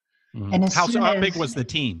after. Mm-hmm. And how big was the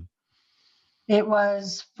team? It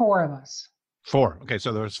was 4 of us. 4. Okay,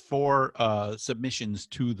 so there was 4 submissions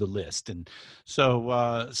to the list, and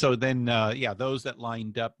so then those that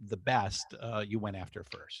lined up the best, you went after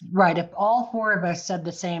first. Right. If all 4 of us said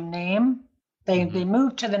the same name, they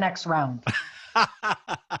moved to the next round. A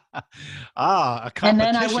competition. And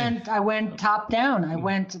then I went top down. I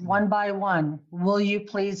went one by one. Will you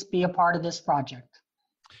please be a part of this project?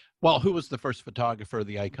 Well, who was the first photographer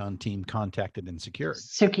the Icon team contacted and secured?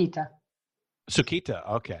 Sukita.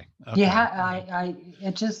 Okay. Yeah,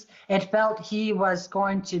 it felt he was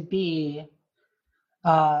going to be,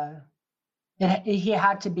 he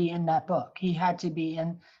had to be in that book. He had to be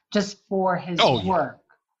in just for his work.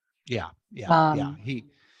 Yeah.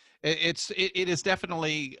 It is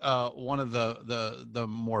definitely one of the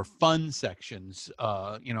more fun sections.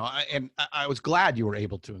 I was glad you were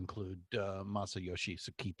able to include Masayoshi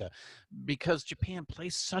Sukita, because Japan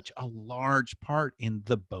plays such a large part in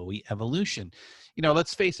the Bowie evolution.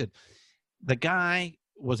 Let's face it, the guy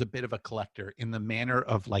was a bit of a collector in the manner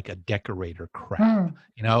of like a decorator crab,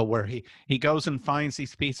 where he goes and finds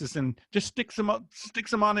these pieces and just sticks them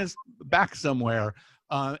on his back somewhere.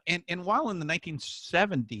 And while in the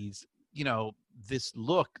 1970s, this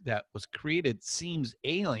look that was created seems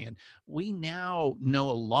alien, we now know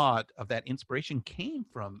a lot of that inspiration came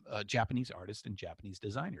from Japanese artists and Japanese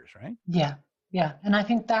designers, right? Yeah, yeah, and I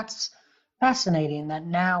think that's fascinating that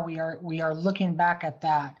now we are looking back at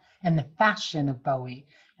that and the fashion of Bowie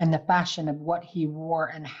and the fashion of what he wore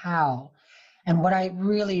and how. And what I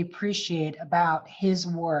really appreciate about his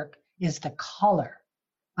work is the color.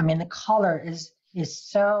 I mean, the color is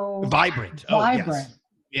so Vibrant. vibrant. Oh, yes.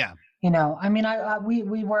 Yeah.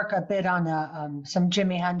 We work a bit on some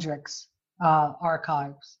Jimi Hendrix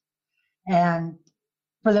archives, and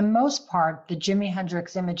for the most part, the Jimi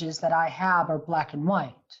Hendrix images that I have are black and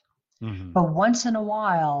white. Mm-hmm. But once in a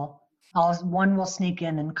while, one will sneak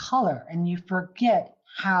in color, and you forget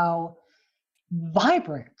how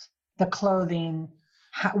vibrant the clothing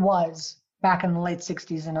was back in the late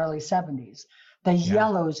 60s and early 70s. The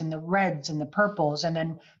yellows and the reds and the purples. And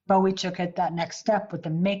then Bowie took it that next step with the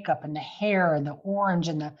makeup and the hair and the orange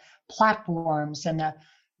and the platforms and the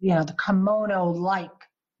kimono-like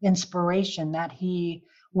inspiration that he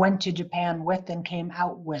went to Japan with and came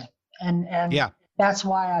out with. And that's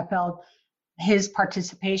why I felt his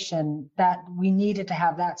participation, that we needed to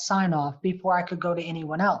have that sign off before I could go to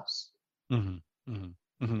anyone else. Mm-hmm.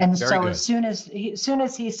 Mm-hmm. Mm-hmm. And Very so good. as soon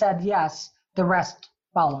as he said yes, the rest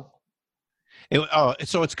followed.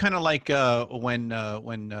 So it's kind of like when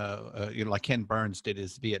like Ken Burns did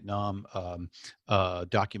his Vietnam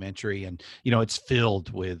documentary, and it's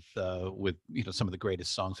filled with some of the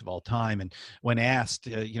greatest songs of all time. And when asked,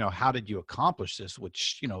 how did you accomplish this,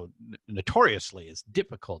 which notoriously is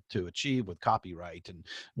difficult to achieve with copyright and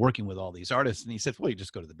working with all these artists, and he said, well, you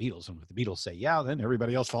just go to the Beatles, and if the Beatles say yeah, then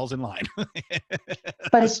everybody else falls in line.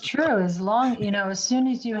 But it's true. As soon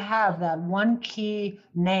as you have that one key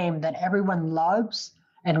name that everyone loves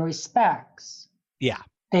and respects,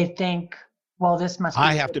 they think, well, this must be.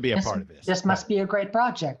 I have to be a part of this. This must be a great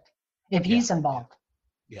project if he's involved.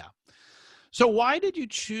 Yeah. So why did you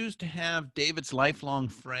choose to have David's lifelong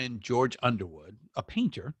friend George Underwood, a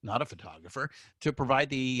painter, not a photographer, to provide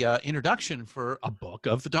the introduction for a book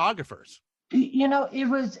of photographers?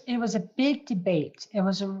 It was a big debate.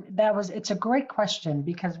 It's a great question,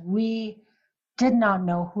 because we did not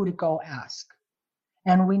know who to go ask.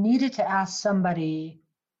 And we needed to ask somebody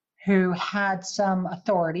who had some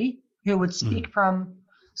authority, who would speak from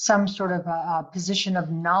some sort of a position of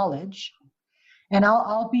knowledge. And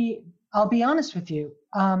I'll be honest with you.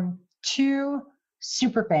 Two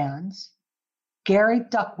super fans, Gary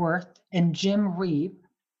Duckworth and Jim Reeve,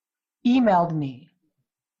 emailed me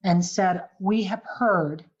and said, we have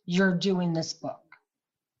heard you're doing this book.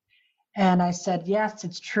 And I said, yes,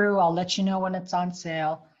 it's true. I'll let you know when it's on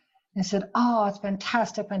sale. And I said, oh, it's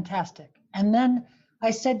fantastic, fantastic. And then I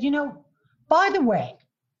said, by the way,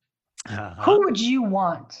 who would you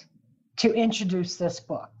want to introduce this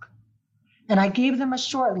book? And I gave them a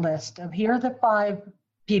short list of, here are the 5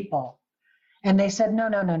 people. And they said,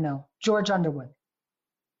 no, George Underwood.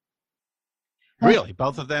 Really?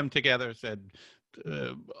 Both of them together said,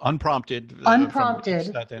 unprompted,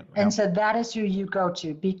 and said, that is who you go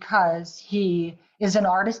to, because he is an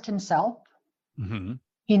artist himself. Mm-hmm.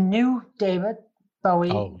 He knew David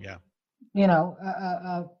Bowie. Oh, yeah.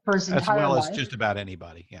 For his entire life. As well as just about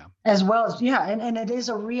anybody, yeah. As well as, and it is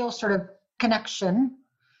a real sort of connection.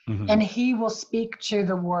 Mm-hmm. And he will speak to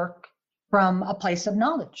the work from a place of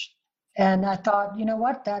knowledge. And I thought,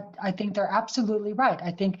 I think they're absolutely right.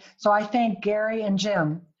 I thank Gary and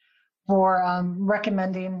Jim for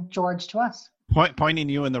recommending George to us. Pointing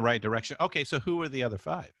you in the right direction. Okay, so who are the other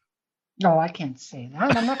 5? No, I can't say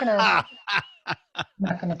that. I'm not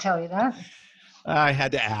gonna tell you that. I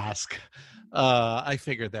had to ask. I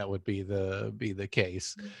figured that would be the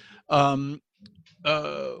case. Were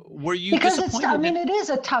you disappointed? It is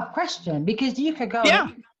a tough question, because you could go. Yeah.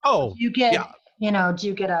 Oh. You get. Do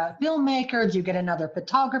you get a filmmaker? Do you get another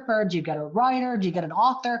photographer? Do you get a writer? Do you get an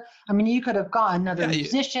author? You could have got another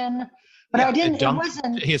musician, but I didn't. It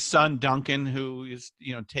wasn't his son Duncan, who is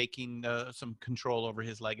taking some control over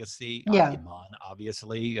his legacy. Iman,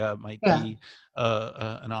 obviously, might be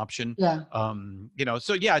an option. Yeah.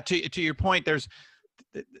 So to your point, there's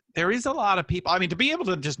there is a lot of people. I mean, to be able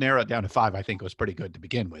to just narrow it down to 5, I think was pretty good to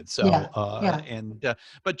begin with. So,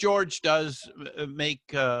 but George does make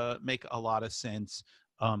a lot of sense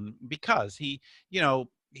because he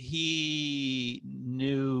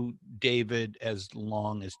knew David as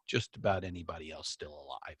long as just about anybody else still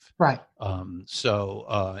alive. Right.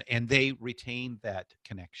 And they retained that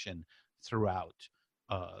connection throughout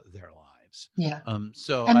their lives. Yeah. And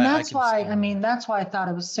that's why I thought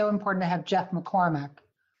it was so important to have Jeff McCormack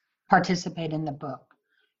participate in the book,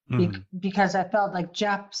 because I felt like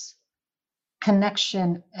Jeff's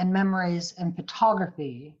connection and memories and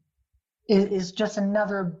photography is just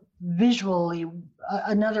another visual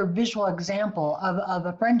example of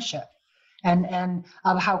a friendship and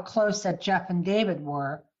of how close that Jeff and David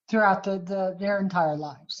were throughout their entire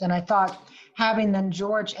lives. And I thought having then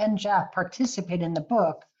George and Jeff participate in the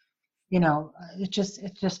book, it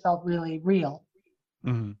just felt really real.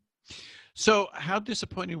 Mm-hmm. So how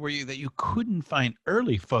disappointed were you that you couldn't find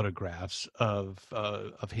early photographs of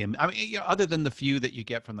him? I mean, other than the few that you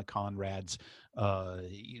get from the Conrads,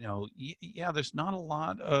 there's not a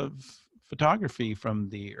lot of photography from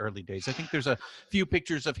the early days. I think there's a few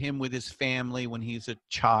pictures of him with his family when he's a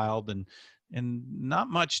child, and not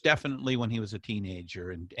much definitely when he was a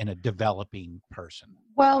teenager and a developing person.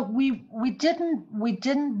 Well, we didn't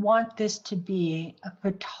want this to be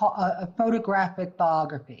a photographic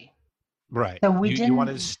biography. Right. So you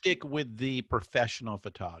wanted to stick with the professional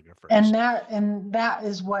photographers. And that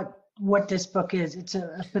is what this book is. It's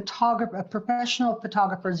a professional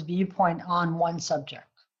photographer's viewpoint on one subject.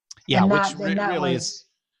 Yeah, and which that really was, is.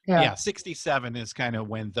 Yeah, 67 is kind of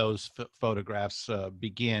when those photographs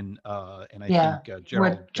begin, and I think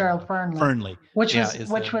Gerald Fernley, which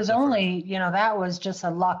was only that was just a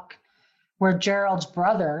luck where Gerald's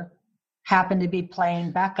brother happened to be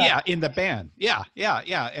playing backup. Yeah, in the band. Yeah,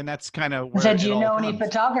 and that's kind of where said, "Do you know any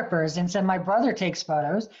photographers?" And said, "My brother takes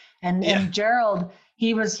photos." And Gerald,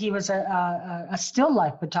 he was a still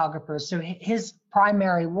life photographer, so his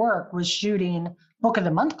primary work was shooting Book of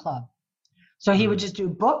the Month Club. So he would just do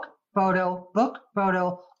book, photo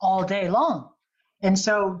all day long. And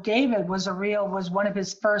so David was one of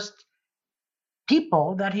his first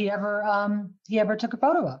people that he ever took a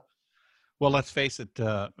photo of. Well, let's face it,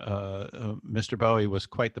 Mr. Bowie was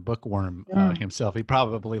quite the bookworm himself. He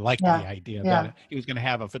probably liked the idea that he was going to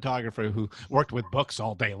have a photographer who worked with books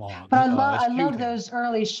all day long. But I love those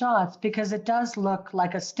early shots because it does look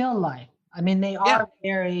like a still life. I mean, they are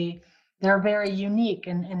they're very unique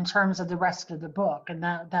in terms of the rest of the book. And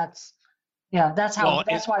that's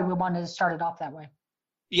why we wanted to start it off that way.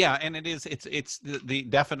 Yeah, and it's the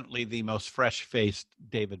definitely the most fresh-faced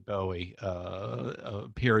David Bowie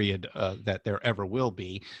period that there ever will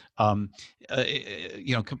be.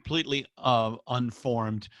 Completely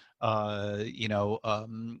unformed.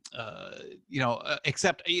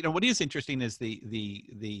 Except what is interesting is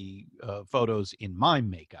the photos in mime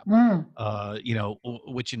makeup.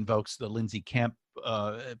 Which invokes the Lindsay Kemp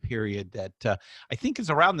period that I think is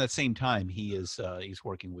around that same time he's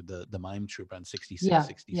working with the mime troupe on 66,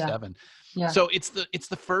 67. Yeah. So it's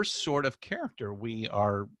the first sort of character we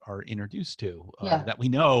are introduced to that we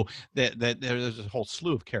know that there's a whole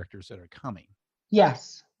slew of characters that are coming.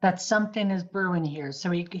 Yes, that something is brewing here.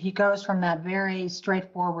 So he goes from that very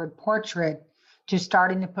straightforward portrait to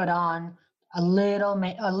starting to put on a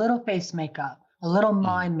little face makeup, a little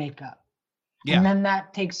mime makeup. Yeah. And then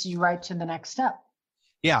that takes you right to the next step.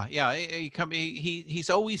 Yeah. He's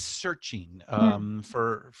always searching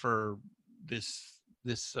for this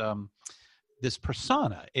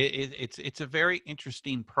persona. It's a very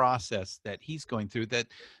interesting process that he's going through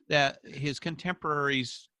that his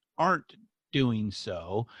contemporaries aren't doing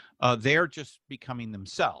so. They're just becoming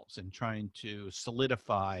themselves and trying to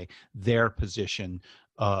solidify their position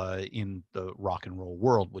in the rock and roll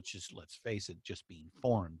world, which is, let's face it, just being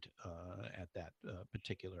formed at that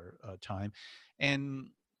particular time. And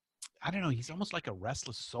I don't know, he's almost like a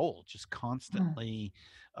restless soul, just constantly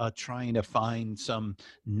trying to find some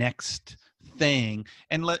next thing.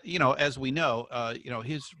 And as we know,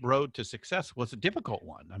 his road to success was a difficult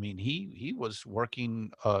one. I mean, he was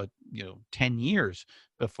working 10 years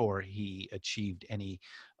before he achieved any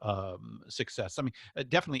success. I mean,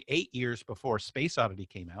 definitely 8 years before Space Oddity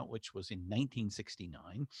came out, which was in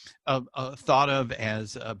 1969, thought of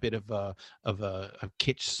as a bit of a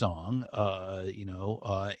kitsch song,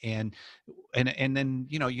 and then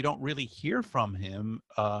you don't really hear from him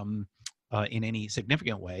in any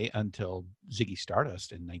significant way until Ziggy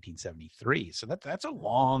Stardust in 1973. So that's a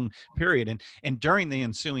long period, and during the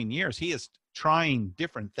ensuing years, he is trying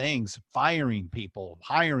different things, firing people,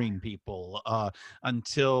 hiring people,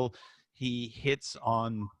 until he hits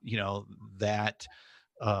on, that,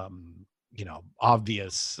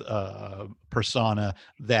 obvious persona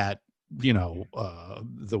that,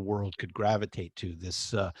 the world could gravitate to,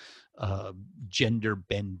 this gender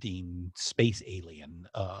bending space alien,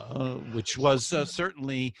 which was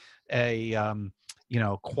certainly a,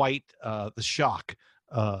 quite the shock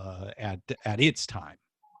at its time.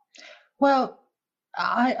 Well,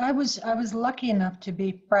 I was lucky enough to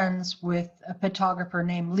be friends with a photographer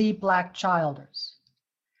named Lee Black Childers.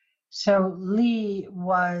 So Lee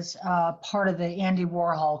was part of the Andy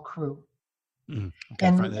Warhol crew, Okay,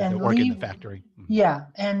 and work in the Lee, factory. yeah,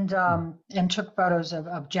 and took photos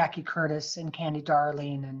of Jackie Curtis and Candy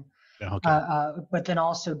Darling, and Okay. but then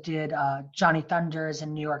also did Johnny Thunders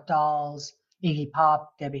and New York Dolls, Iggy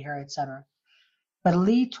Pop, Debbie Harry, etc. But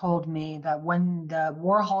Lee told me that when the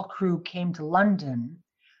Warhol crew came to London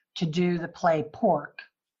to do the play Pork,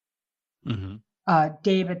 Mm-hmm.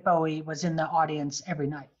 David Bowie was in the audience every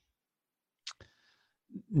night.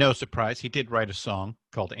 No surprise. He did write a song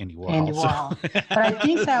called Andy Warhol. Andy Warhol. But I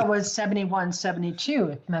think that was 71, 72,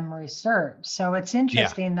 if memory serves. So it's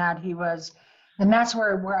interesting that he was, and that's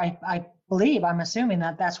where I believe, I'm assuming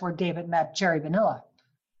that's where David met Jerry Vanilla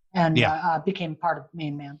and became part of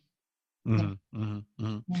Main Man. Mm-hmm, mm-hmm,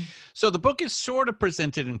 mm-hmm. So the book is sort of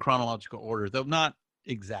presented in chronological order, though not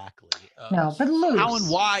exactly. No, but loose. How and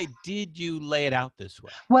why did you lay it out this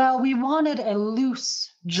way? Well, we wanted a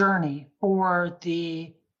loose journey for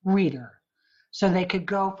the reader, so they could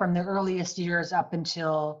go from the earliest years up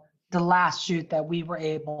until the last shoot that we were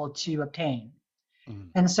able to obtain. Mm-hmm.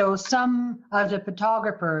 And so some of the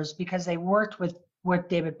photographers, because they worked with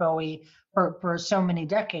David Bowie for so many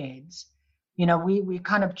decades, we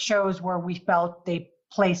kind of chose where we felt they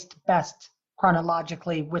placed best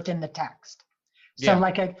chronologically within the text. So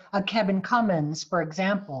like a Kevin Cummins, for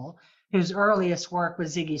example, whose earliest work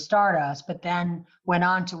was Ziggy Stardust, but then went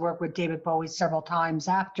on to work with David Bowie several times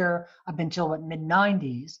after, up until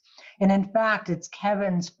mid-90s. And in fact, it's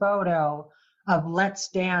Kevin's photo of Let's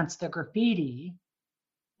Dance, the graffiti,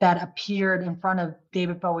 that appeared in front of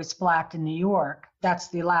David Bowie's flat in New York. That's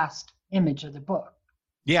the last image of the book.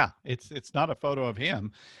 Yeah, it's not a photo of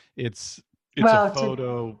him. It's a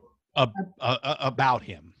photo about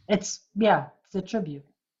him. It's a tribute.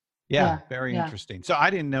 Yeah, very interesting. So I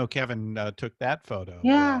didn't know Kevin took that photo.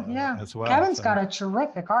 As well. Kevin's got a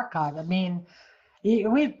terrific archive. I mean,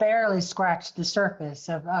 we've barely scratched the surface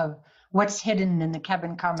of what's hidden in the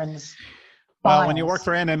Kevin Cummins files. Well, when you work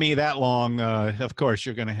for NME that long, of course,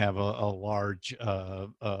 you're going to have a large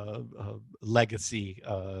legacy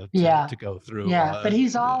to go through. Yeah, but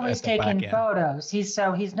he's always taking photos. He's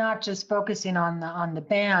not just focusing on the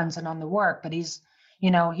bands and on the work, but he's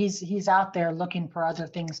out there looking for other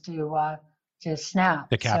things to snap.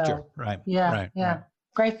 To capture, right. Yeah.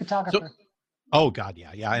 Great photographer. Oh God,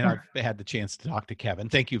 yeah. I've had the chance to talk to Kevin.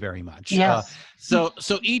 Thank you very much. Yes. So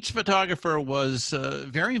each photographer was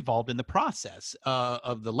very involved in the process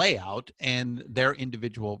of the layout and their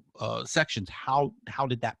individual sections. How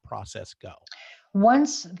did that process go?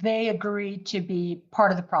 Once they agreed to be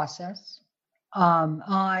part of the process,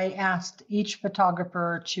 I asked each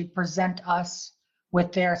photographer to present us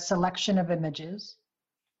with their selection of images.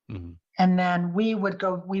 Mm-hmm. And then we would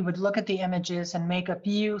look at the images and make a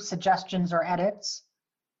few suggestions or edits.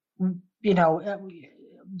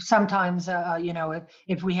 Sometimes,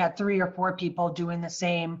 if we had 3 or 4 people doing the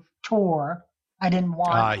same tour, I didn't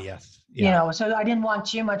want, so I didn't want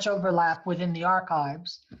too much overlap within the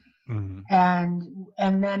archives. Mm-hmm.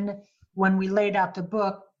 And then when we laid out the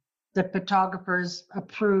book, the photographers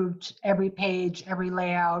approved every page, every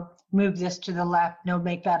layout, move this to the left, no,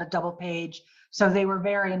 make that a double page. So they were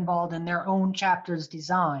very involved in their own chapter's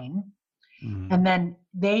design. Mm-hmm. And then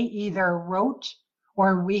they either wrote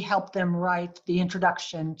or we helped them write the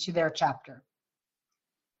introduction to their chapter.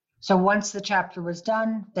 So once the chapter was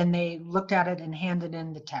done, then they looked at it and handed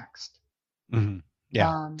in the text. Mm-hmm.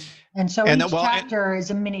 Yeah. And so each chapter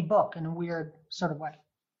is a mini book in a weird sort of way.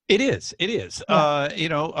 It is.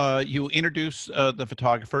 Yeah. You introduce the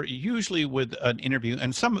photographer, usually with an interview,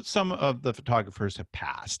 and some of the photographers have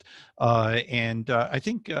passed. And I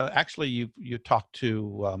think actually you talked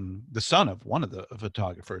to the son of one of the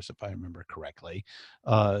photographers, if I remember correctly,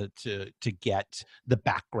 to get the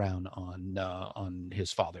background on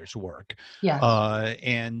his father's work. Yeah.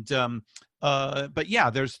 But yeah,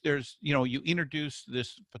 there's you introduce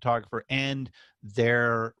this photographer and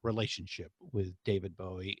their relationship with David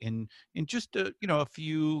Bowie in just a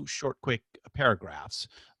few short, quick paragraphs,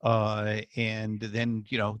 and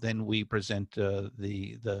then we present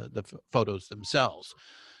the photos themselves.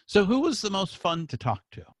 So who was the most fun to talk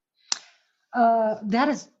to? That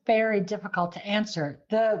is very difficult to answer.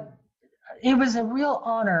 It was a real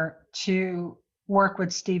honor to work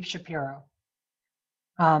with Steve Shapiro.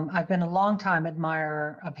 I've been a long time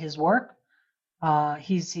admirer of his work.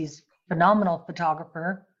 He's phenomenal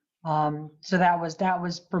photographer. So that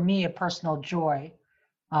was for me a personal joy,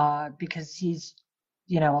 because he's,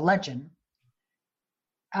 a legend.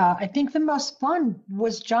 I think the most fun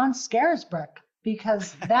was John Scarisbrick,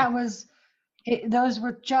 because those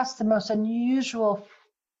were just the most unusual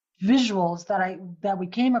visuals that we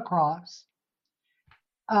came across,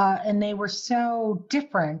 and they were so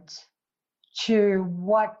different to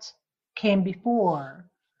what came before,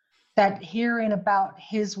 that hearing about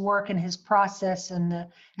his work and his process and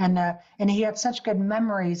he had such good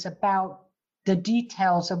memories about the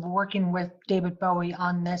details of working with David Bowie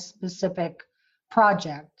on this specific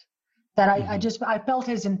project, that I felt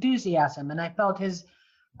his enthusiasm, and I felt his,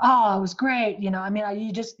 oh, it was great. You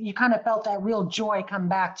kind of felt that real joy come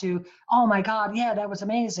back to, oh my God, yeah, that was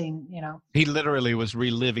amazing. He literally was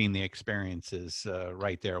reliving the experiences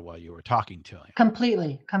right there while you were talking to him.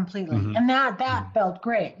 Completely. Mhm. And that felt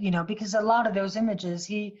great, because a lot of those images,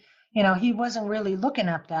 he wasn't really looking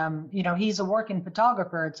at them. He's a working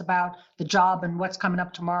photographer. It's about the job and what's coming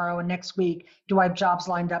up tomorrow and next week. Do I have jobs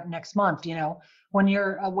lined up next month? When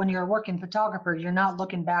you're a working photographer, you're not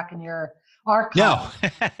looking back in your archive.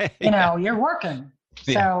 No. You're working.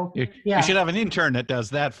 Yeah. So You should have an intern that does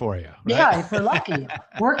that for you. Right? Yeah, if we're lucky.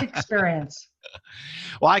 Work experience.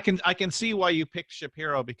 Well, I can see why you picked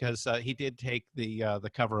Shapiro, because he did take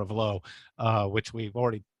the cover of Low, which we've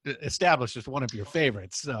already established as one of your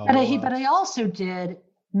favorites. So, But I also did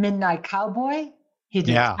Midnight Cowboy. He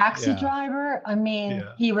did Taxi Driver. I mean,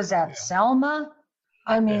 he was at Selma.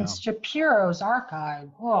 I mean, Shapiro's archive.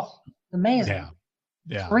 Oh, amazing.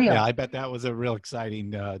 Yeah. Real. Yeah, I bet that was a real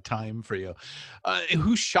exciting time for you.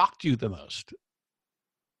 Who shocked you the most?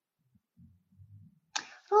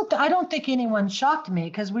 I don't think anyone shocked me,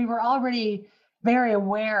 because we were already very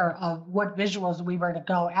aware of what visuals we were to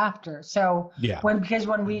go after. So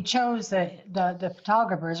when we chose the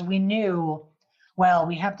photographers, we knew, well,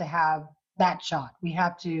 we have to have that shot. We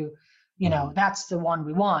have to, that's the one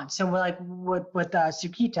we want. So we're like with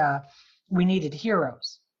Sukita, we needed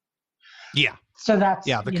heroes. Yeah. So that's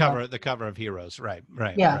the cover of Heroes, right.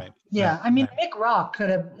 I mean, Mick Rock could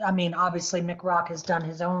have. I mean, obviously Mick Rock has done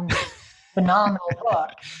his own phenomenal book.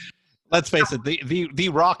 Let's face it, the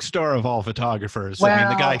rock star of all photographers. Well, I mean,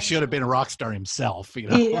 the guy should have been a rock star himself. He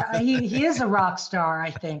is a rock star, I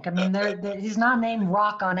think. I mean, he's not named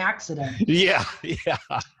Rock on accident. Yeah.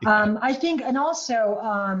 I think, and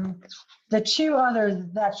also the two others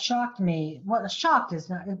that shocked me. Well, shocked is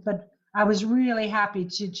not, but I was really happy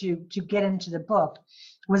to get into the book,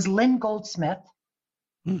 was Lynn Goldsmith,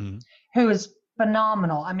 who is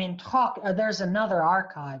phenomenal. I mean, there's another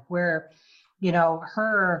archive where,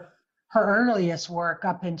 her earliest work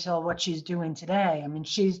up until what she's doing today. I mean,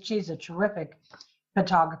 she's a terrific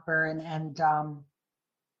photographer, and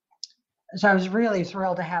so I was really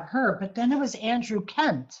thrilled to have her. But then it was Andrew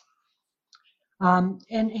Kent,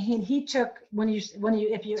 and he took,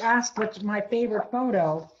 if you ask what's my favorite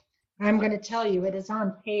photo, I'm going to tell you, it is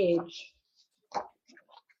on page,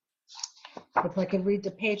 if I could read the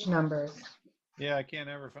page numbers. Yeah, I can't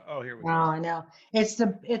ever. Oh, here we go. Oh, I know. It's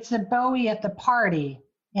the Bowie at the party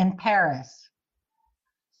in Paris.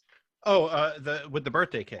 Oh, with the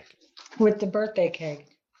birthday cake. With the birthday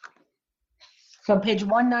cake. So page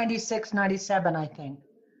 196, 97, I think.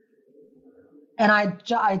 And I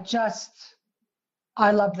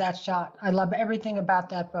love that shot. I love everything about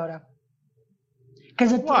that photo.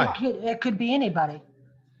 Because it could be anybody.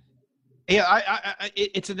 Yeah,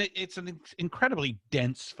 it's an incredibly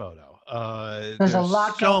dense photo. There's a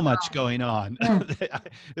lot so much going on.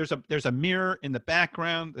 There's a mirror in the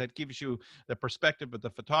background that gives you the perspective of the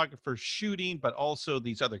photographer shooting, but also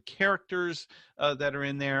these other characters that are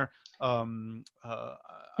in there. And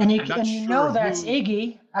you know that's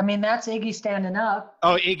Iggy. I mean, that's Iggy standing up.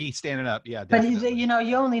 Oh, Iggy standing up. Yeah, definitely. But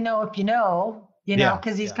you only know if you know,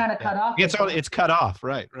 because he's kind of cut off. It's cut off.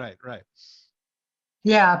 Right.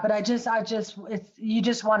 Yeah, but you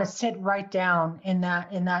just want to sit right down in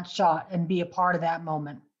that shot and be a part of that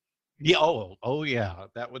moment. Yeah. Oh yeah.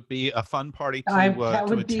 That would be a fun party to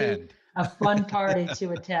attend. Be a fun party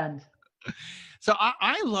to attend. So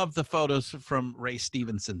I love the photos from Ray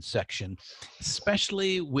Stevenson's section,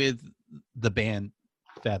 especially with the band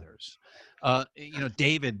Feathers.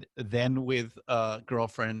 David then with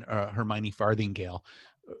girlfriend Hermione Farthingale.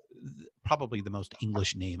 probably the most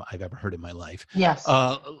English name I've ever heard in my life. Yes.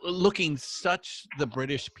 Looking such the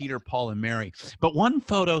British Peter, Paul, and Mary. But one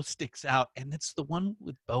photo sticks out, and it's the one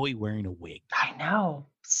with Bowie wearing a wig. I know.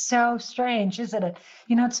 So strange, isn't it?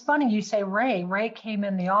 It's funny you say Ray. Ray came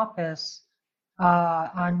in the office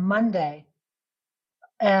on Monday,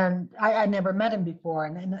 and I never met him before.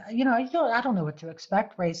 And I don't know what to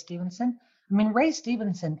expect, Ray Stevenson. I mean, Ray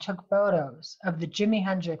Stevenson took photos of the Jimi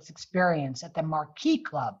Hendrix Experience at the Marquee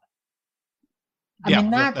Club. I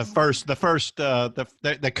mean, that's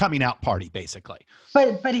the coming out party, basically.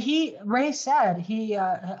 But Ray said he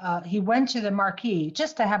went to the Marquee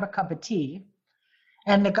just to have a cup of tea,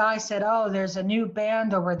 and the guy said, "Oh, there's a new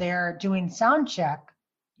band over there doing sound check.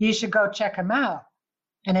 You should go check them out."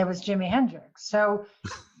 And it was Jimi Hendrix. So,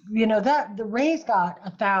 that the Ray's got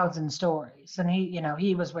 1,000 stories, and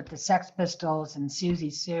he was with the Sex Pistols and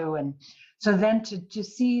Susie Sue, and so then to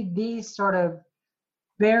see these sort of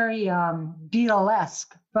very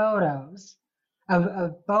Beatlesque photos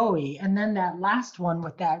of Bowie, and then that last one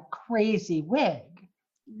with that crazy wig.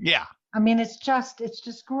 Yeah. I mean, it's just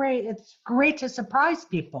great. It's great to surprise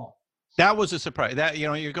people. That was a surprise. That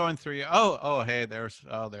you're going through. Oh, hey, there's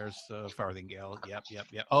Farthingale. Yep.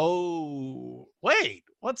 Oh, wait,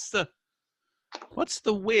 what's the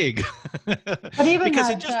wig? But even because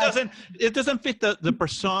it doesn't fit the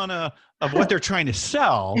persona of what they're trying to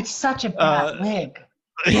sell. It's such a bad wig.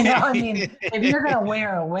 I mean, if you're gonna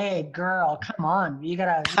wear a wig, girl, come on, you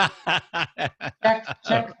gotta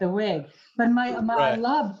check the wig. But I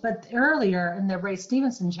love, but earlier in the Ray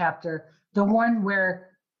Stevenson chapter, the one where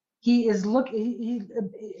David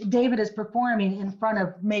is performing in front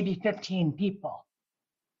of maybe 15 people.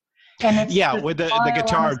 And it's with the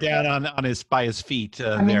guitar down by his feet.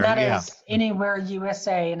 I mean, that is anywhere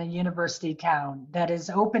USA in a university town. That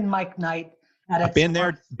is open mic night. I've been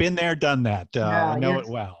there, done that. I know it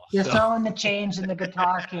well. You're throwing the change in the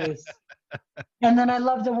guitar case. And then I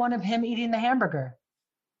love the one of him eating the hamburger.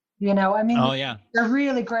 I mean, oh yeah, they're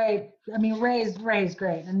really great. I mean, Ray's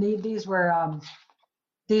great, and these were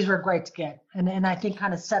great to get, and I think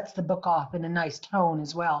kind of sets the book off in a nice tone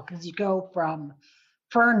as well, because you go from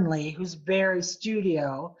Fernley, who's very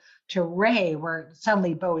studio, to Ray, where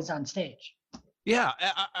suddenly Bowie's on stage. Yeah,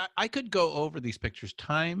 I could go over these pictures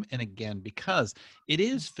time and again because it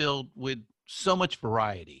is filled with so much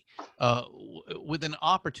variety, with an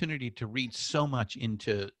opportunity to read so much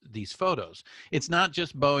into these photos. It's not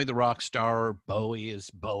just Bowie the rock star, or Bowie is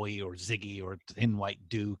Bowie, or Ziggy, or Thin White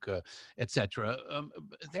Duke, etc.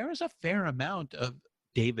 There is a fair amount of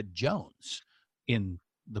David Jones in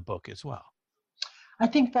the book as well. I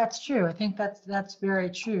think that's true. I think that's very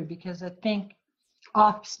true, because I think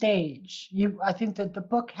off stage, I think that the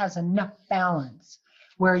book has enough balance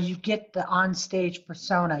where you get the on-stage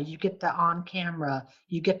persona, you get the on-camera,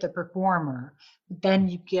 you get the performer, but then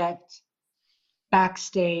you get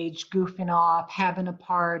backstage, goofing off, having a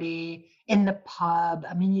party, in the pub.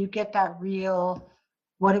 I mean, you get that real,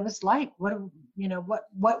 what it was like. What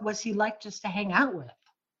was he like just to hang out with?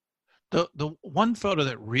 The one photo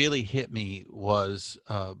that really hit me was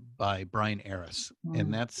by Brian Eris,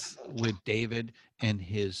 and that's with David and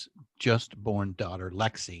his just-born daughter,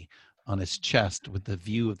 Lexi, on his chest with the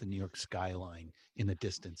view of the New York skyline in the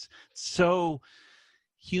distance. So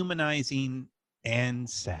humanizing and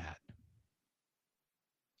sad.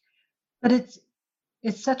 But it's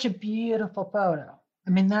such a beautiful photo. I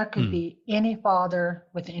mean, that could be any father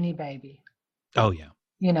with any baby. Oh, yeah.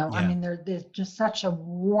 I mean, there's just such a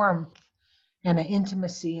warmth and an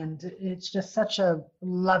intimacy, and it's just such a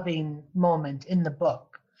loving moment in the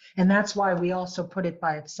book. And that's why we also put it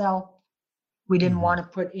by itself. We didn't want to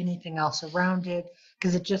put anything else around it,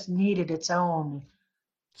 because it just needed its own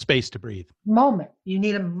space to breathe. Moment. You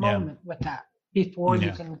need a moment with that before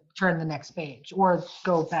you can turn the next page or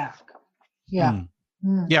go back. Yeah.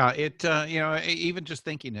 Yeah, it even just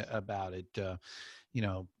thinking about it,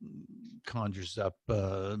 conjures up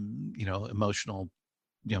emotional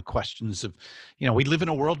questions of, we live in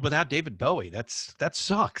a world without David Bowie. That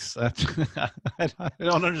sucks. I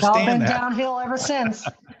don't understand. It's all been downhill ever since.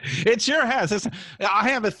 It sure has. I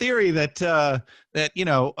have a theory that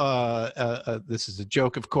this is a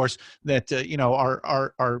joke, of course, that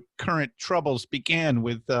our current troubles began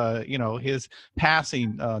with his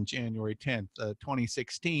passing on January 10th,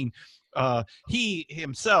 2016. He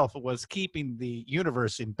himself was keeping the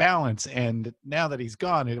universe in balance, and now that he's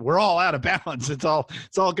gone, we're all out of balance. It's all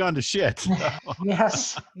gone to shit. So.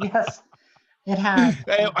 Yes, it has.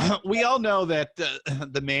 We all know that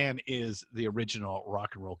the man is the original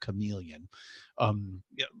rock and roll chameleon,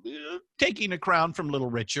 taking a crown from Little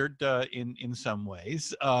Richard in some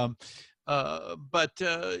ways. But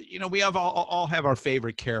we have all have our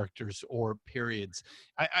favorite characters or periods.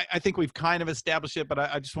 I think we've kind of established it, but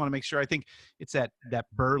I just want to make sure. I think it's that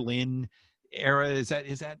Berlin era. Is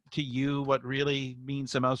that to you what really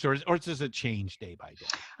means the most, or does it change day by day?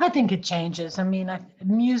 I think it changes. I mean,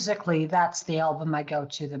 musically, that's the album I go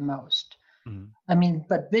to the most. Mm-hmm. I mean,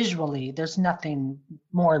 but visually, there's nothing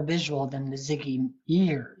more visual than the Ziggy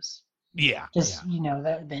years. Yeah, just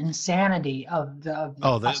the insanity of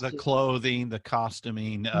the clothing, the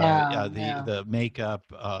costuming, the makeup,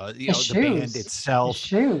 the band itself, the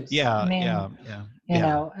shoes. Yeah, I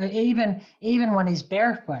mean, even when he's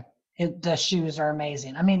barefoot, the shoes are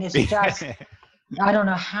amazing. I mean, it's just I don't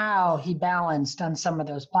know how he balanced on some of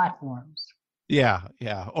those platforms. Yeah,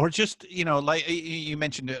 or just like you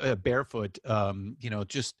mentioned, barefoot.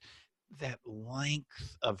 Just that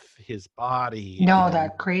length of his body.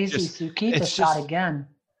 That crazy Sukita shot again.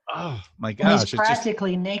 Oh my gosh! And he's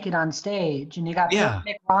practically naked on stage, and you got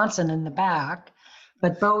Nick Ronson in the back,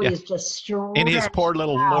 but Bowie is just in his poor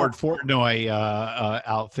little Lord Fontenoy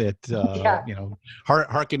outfit.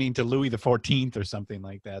 Hearkening to Louis XIV or something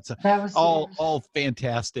like that. So that was all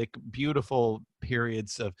fantastic, beautiful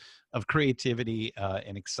periods of creativity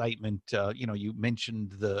and excitement. You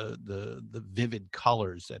mentioned the vivid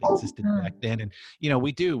colors that existed back then, and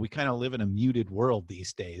we kind of live in a muted world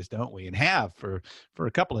these days, don't we? And have for a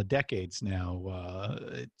couple of decades now.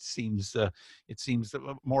 It seems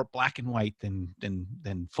more black and white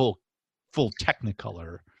than full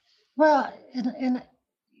Technicolor. Well, and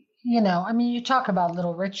I mean, you talk about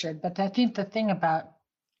Little Richard, but I think the thing about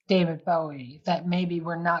David Bowie that maybe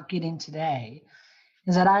we're not getting today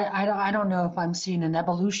is that I don't know if I'm seeing an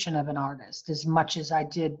evolution of an artist as much as I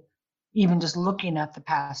did even just looking at the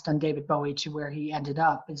past on David Bowie to where he ended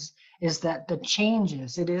up is that the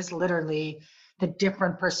changes. It is literally the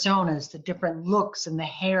different personas, the different looks and the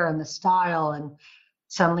hair and the style, and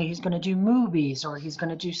suddenly he's going to do movies, or he's going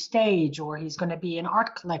to do stage, or he's going to be an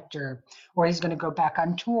art collector, or he's going to go back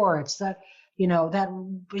on tour. It's that that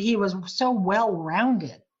he was so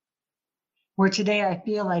well-rounded. Where today I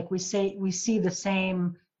feel like we see the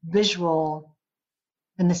same visual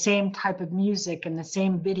and the same type of music and the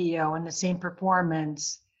same video and the same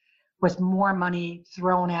performance with more money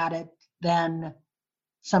thrown at it than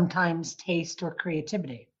sometimes taste or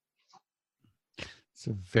creativity. It's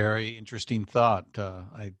a very interesting thought.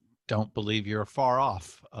 I don't believe you're far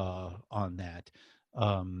off on that.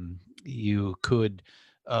 You could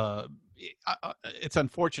it's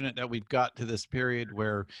unfortunate that we've got to this period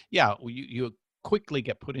where you quickly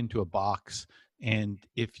get put into a box, and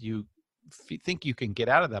if you think you can get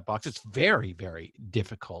out of that box, it's very, very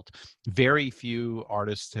difficult. Very few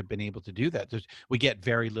artists have been able to do that. We get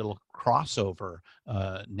very little crossover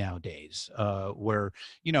nowadays, where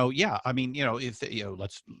I mean, if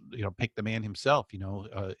let's pick the man himself.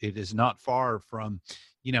 It is not far from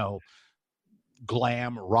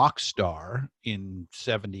glam rock star in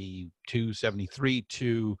 72, 73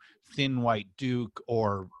 to Thin White Duke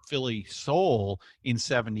or Philly Soul in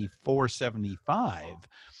 74, 75.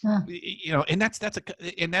 And that's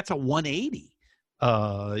a 180.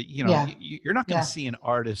 You're not going to see an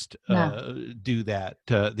artist do that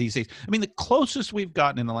these days. I mean, the closest we've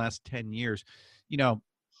gotten in the last 10 years,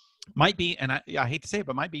 might be, and I hate to say it,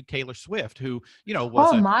 but might be Taylor Swift, who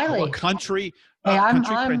was a country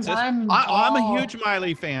princess. I'm a huge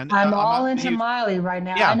Miley fan. I'm all into Miley right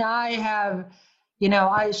now, and I have,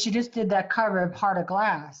 she just did that cover of Heart of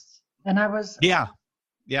Glass, and I was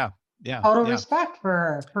total respect for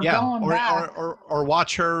her for going back. Or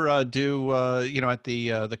watch her do at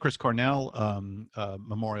the Chris Cornell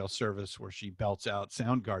memorial service where she belts out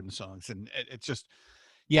Soundgarden songs, and it's just.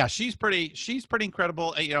 Yeah, she's pretty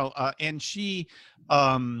incredible, and she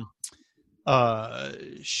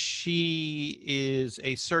is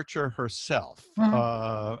a searcher herself.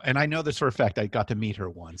 And I know this for a fact. I got to meet her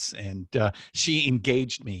once, and she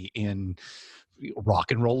engaged me in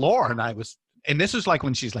rock and roll lore, and this was like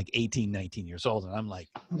when she's like 18, 19 years old, and I'm like,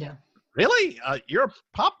 really? You're a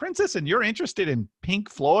pop princess and you're interested in Pink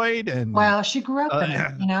Floyd? And well, she grew up in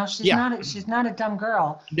it. She's not a dumb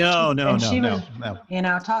girl. No.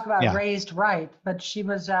 Talk about raised right, but she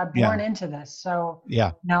was born into this. So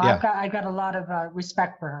I've got a lot of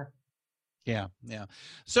respect for her. Yeah.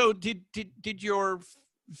 So did your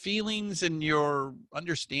feelings and your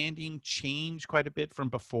understanding change quite a bit from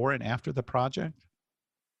before and after the project?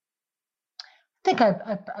 I think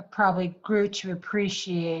I probably grew to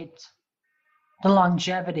appreciate the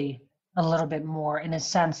longevity a little bit more, in a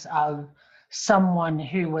sense of someone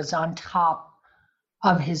who was on top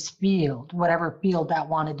of his field, whatever field that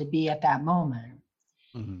wanted to be at that moment.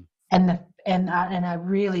 Mm-hmm. I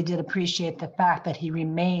really did appreciate the fact that he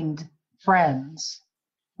remained friends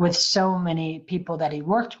with so many people that he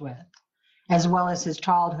worked with, as well as his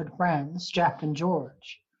childhood friends, Jeff and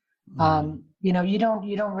George. You know, you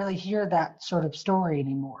don't really hear that sort of story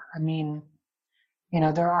anymore. I mean, you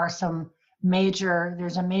know, there's a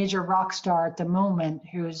major rock star at the moment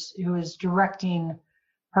who is directing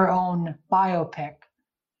her own biopic,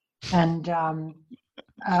 and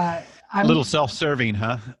A little self-serving,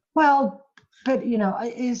 huh? well, but you know,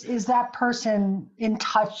 is that person in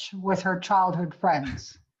touch with her childhood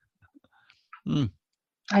friends? Mm.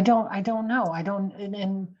 I don't know.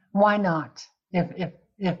 And why not?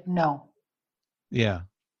 If no. Yeah.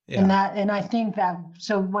 Yeah. And I think that,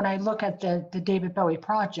 so when I look at the David Bowie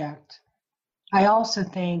project, I also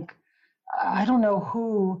think, I don't know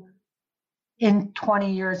who in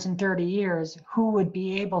 20 years and 30 years who would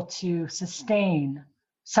be able to sustain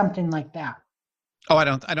something like that. Oh, I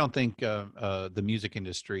don't think the music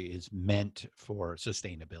industry is meant for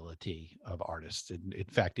sustainability of artists. In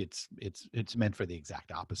fact, it's meant for the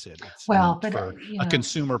exact opposite. It's Well, meant but for you a know,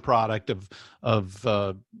 consumer product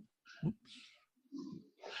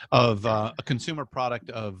a consumer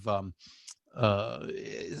product of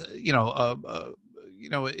you know you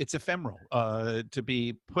know, it's ephemeral to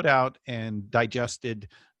be put out and digested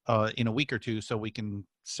in a week or two, so we can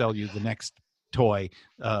sell you the next toy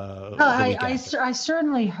the week after. I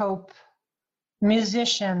certainly hope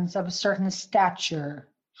musicians of a certain stature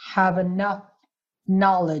have enough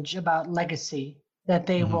knowledge about legacy that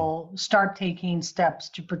they Mhm. will start taking steps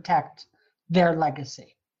to protect their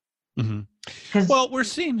legacy. Mhm. Because Well,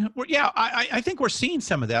 I think we're seeing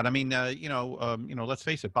some of that. I mean, you know, let's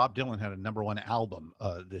face it, Bob Dylan had a #1 album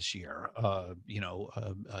this year.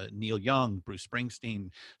 Neil Young, Bruce Springsteen.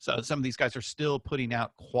 So some of these guys are still putting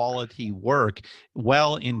out quality work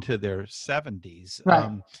well into their 70s.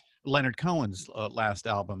 right, Leonard Cohen's last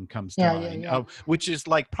album comes to yeah, mind, yeah. which is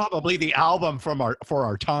like probably the album for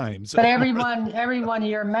our times. But everyone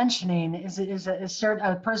you're mentioning is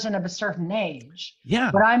a person of a certain age.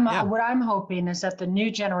 Yeah, yeah. What I'm hoping is that the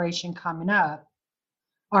new generation coming up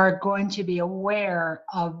are going to be aware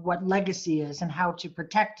of what legacy is and how to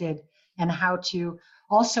protect it, and how to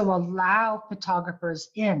also allow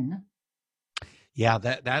photographers in, Yeah,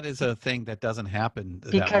 that is a thing that doesn't happen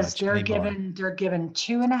that because much anymore. they're given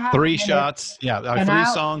 2.5 Three minutes shots, yeah, and 3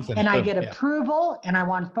 out, songs, and and I boom, get yeah. approval, and I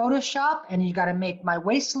want Photoshop, and you got to make my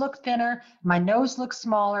waist look thinner, my nose look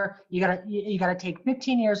smaller. You got to take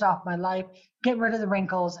 15 years off my life, get rid of the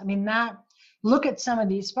wrinkles. I mean, look at some of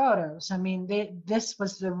these photos. I mean, this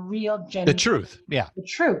was the real The genuine, truth, yeah, the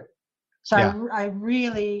truth. So yeah. I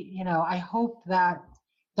really, you know, I hope that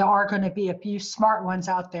there are going to be a few smart ones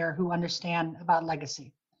out there who understand about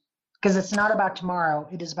legacy, because it's not about tomorrow.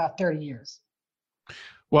 It is about 30 years.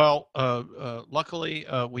 Well, luckily,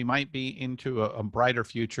 we might be into a brighter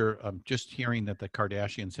future. Just hearing that the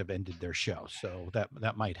Kardashians have ended their show, so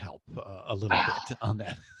that might help a little bit on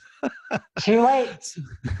that. Too late.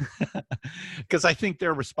 Because I think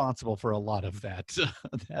they're responsible for a lot of that.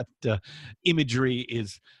 That imagery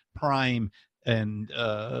is prime, and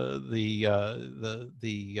the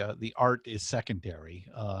art is secondary,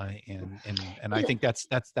 and I think that's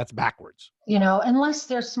backwards. You know, unless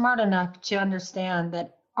they're smart enough to understand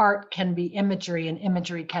that art can be imagery and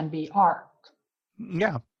imagery can be art.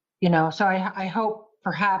 Yeah. You know, so I hope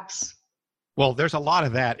perhaps. Well, there's a lot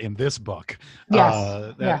of that in this book.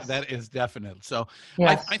 Yes. Yes. That is definite. So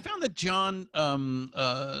Yes. I found that John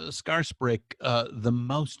Skarsbrick the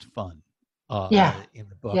most fun in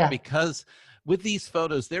the book, Yeah. because with these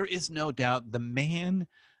photos, there is no doubt the man,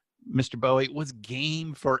 Mr. Bowie, was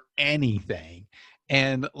game for anything,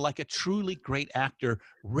 and like a truly great actor,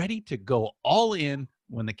 ready to go all in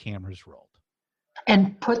when the cameras rolled.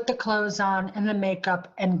 And put the clothes on and the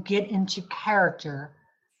makeup and get into character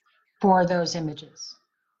for those images.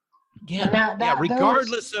 Yeah,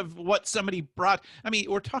 regardless of what somebody brought. I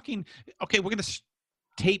mean, we're talking, okay, we're going to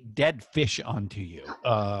tape dead fish onto you.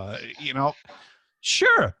 You know,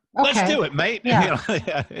 sure, Okay. let's do it, mate. Yeah. You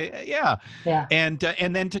know, yeah. Yeah. And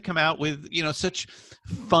then to come out with, you know, such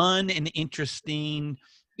fun and interesting,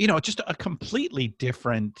 you know, just a completely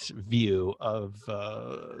different view of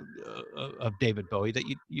David Bowie that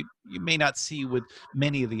you may not see with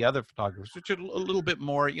many of the other photographers, which are a little bit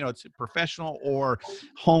more, you know, it's professional or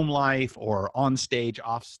home life or on stage,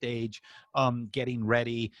 off stage, getting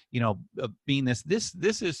ready, you know, being this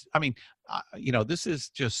is, I mean, you know, this is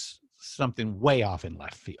just something way off in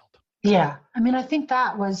left field. Yeah. I mean, I think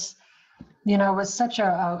that was, you know, it was such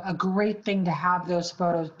a great thing to have those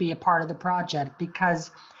photos be a part of the project, because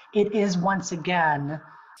it is once again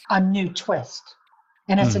a new twist.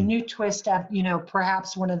 And it's a new twist at,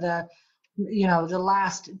 perhaps one of the, the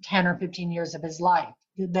last 10 or 15 years of his life,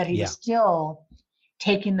 that he was still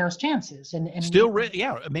taking those chances and still,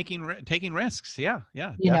 taking risks. Yeah,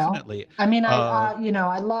 definitely. I mean,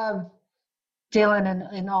 I love Dylan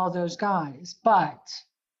and all those guys, but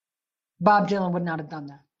Bob Dylan would not have done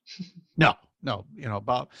that. No,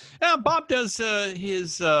 Bob does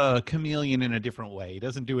his chameleon in a different way. He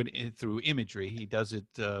doesn't do it through imagery. He does it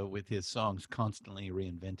with his songs, constantly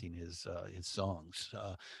reinventing his songs.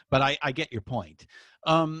 But I get your point.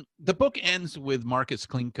 The book ends with Marcus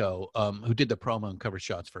Klinko, who did the promo and cover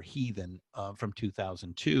shots for Heathen from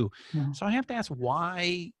 2002. Mm-hmm. So I have to ask,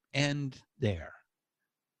 why end there?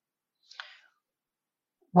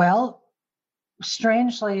 Well,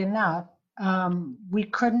 strangely enough, we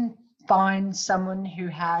couldn't find someone who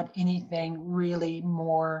had anything really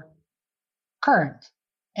more current.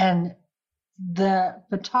 And the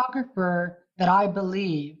photographer that I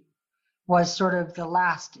believe was sort of the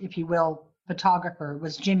last, if you will, photographer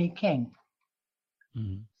was Jimmy King.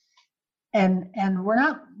 Mm-hmm. And we're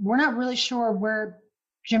not really sure where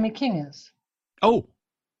Jimmy King is. Oh,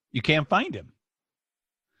 you can't find him.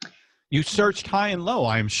 You searched high and low,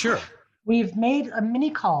 I'm sure. We've made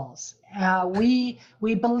many calls. We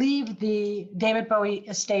believe the David Bowie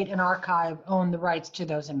estate and archive own the rights to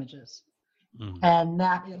those images, and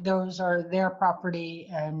that those are their property.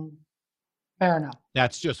 And fair enough.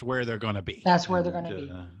 That's just where they're going to be. That's where they're going to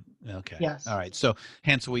be. Okay. Yes. All right. So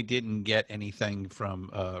hence we didn't get anything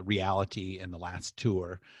from Reality in the last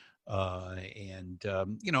tour. And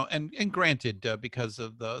granted, because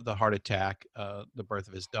of the heart attack, the birth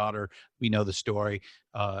of his daughter, we know the story.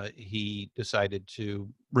 He decided to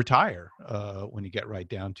retire when you get right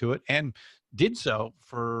down to it, and did so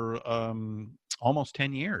for almost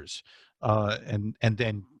 10 years. And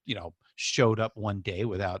then, showed up one day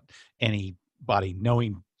without anybody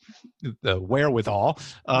knowing the wherewithal,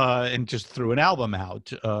 and just threw an album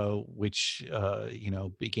out, which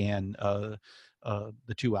began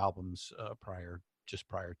the two albums prior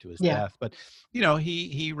to his death. But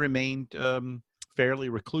he remained fairly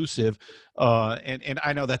reclusive, and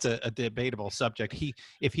I know that's a debatable subject.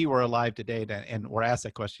 If he were alive today and were asked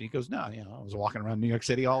that question, he goes, no, I was walking around New York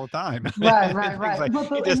City all the time. Right.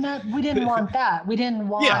 But we didn't want that. We didn't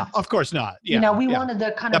want. Yeah, of course not. We wanted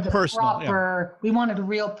the kind of the personal, proper. We wanted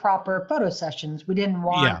real proper photo sessions. We didn't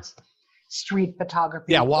want street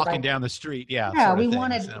photography. Yeah, walking down the street. Yeah, we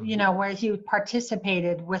wanted where he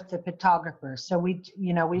participated with the photographer. So we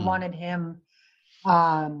wanted him.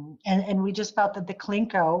 And we just felt that the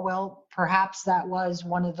Klinko, well, perhaps that was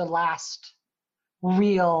one of the last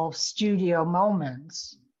real studio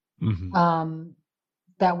moments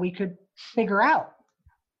that we could figure out.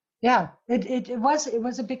 Yeah, it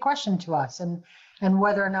was a big question to us, and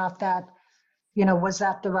whether or not that, was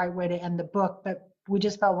that the right way to end the book. But we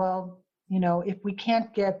just felt, well, if we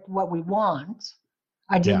can't get what we want,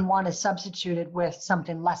 I didn't want to substitute it with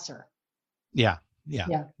something lesser. Yeah.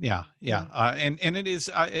 And it is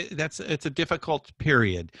it's a difficult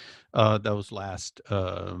period, those last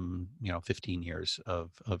 15 years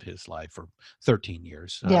of his life, or 13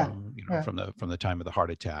 years, from the time of the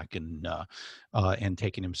heart attack and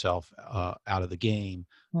taking himself out of the game.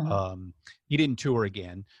 He didn't tour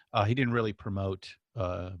again. He didn't really promote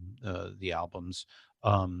the albums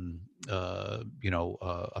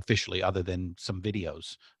officially, other than some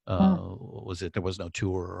videos. There was no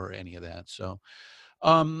tour or any of that. So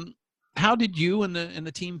how did you and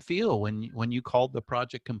the team feel when you called the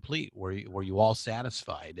project complete? Were you all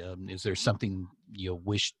satisfied? Is there something you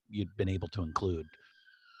wish you'd been able to include?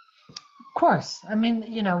 Of course. I mean,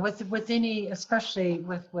 with any, especially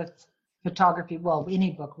with photography, well, any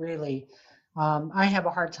book really, I have a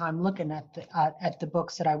hard time looking at the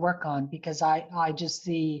books that I work on, because I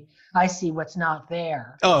see what's not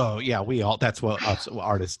there. Oh yeah, that's what us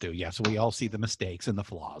artists do. Yeah, so we all see the mistakes and the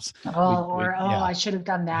flaws. I should have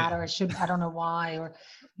done that, or I don't know why, or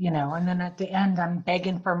and then at the end I'm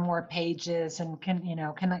begging for more pages, and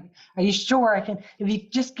are you sure I can, if you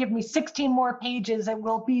just give me 16 more pages, it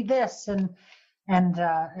will be this,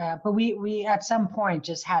 but we at some point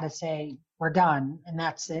just had to say, we're done, and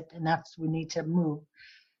that's it, and we need to move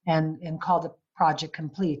and call the project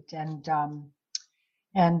complete. And I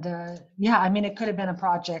mean, it could have been a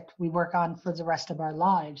project we work on for the rest of our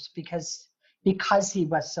lives, because he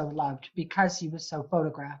was so loved, because he was so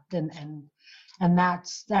photographed, and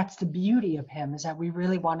that's the beauty of him, is that we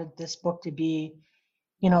really wanted this book to be,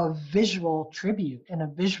 a visual tribute and a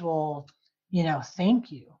visual,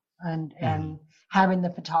 thank you, and having the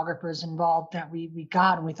photographers involved that we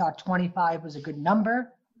got, and we thought 25 was a good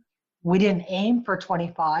number. We didn't aim for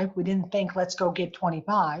 25. We didn't think, let's go get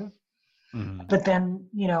 25. Mhm. But then,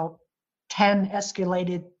 10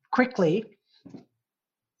 escalated quickly.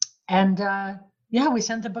 And we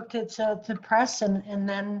sent the book to press, and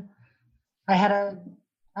then I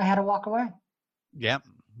had to walk away. Yeah.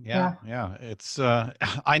 It's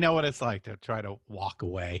I know what it's like to try to walk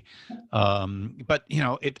away. But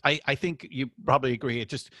I think you probably agree. It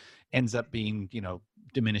just ends up being,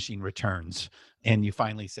 diminishing returns. And you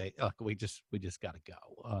finally say, look, we just got to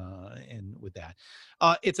go. And with that,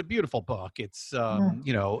 it's a beautiful book. It's,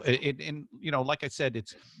 like I said,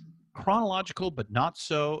 it's chronological, but not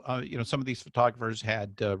so. Some of these photographers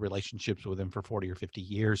had relationships with him for 40 or 50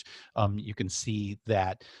 years. You can see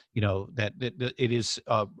that, that it is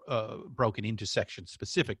broken into sections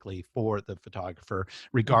specifically for the photographer,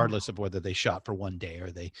 regardless of whether they shot for one day or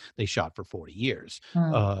they shot for 40 years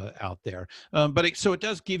out there. So it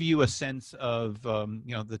does give you a sense of,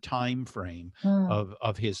 the time frame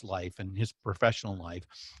of his life and his professional life.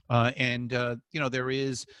 There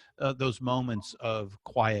is those moments of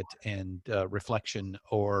quiet and reflection,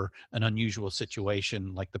 or an unusual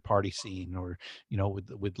situation like the party scene, or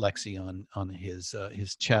with Lexi on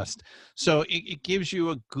his chest. So it gives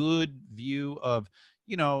you a good view of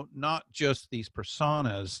not just these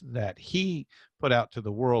personas that he put out to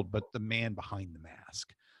the world, but the man behind the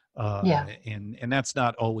mask. And that's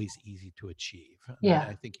not always easy to achieve. Yeah.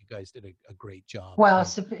 I think you guys did a great job Well,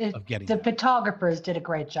 of getting the that. photographers did a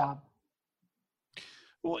great job.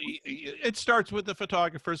 Well, it starts with the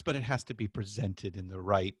photographers, but it has to be presented in the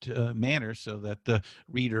right manner so that the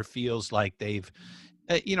reader feels like they've,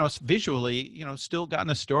 visually, still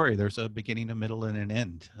gotten a story. There's a beginning, a middle, and an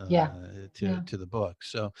end to the book.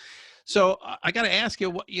 So I got to ask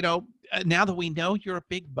you, now that we know you're a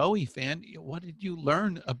big Bowie fan, what did you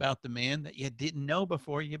learn about the man that you didn't know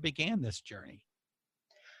before you began this journey?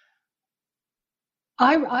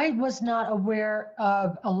 I was not aware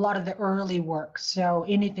of a lot of the early work. So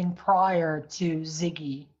anything prior to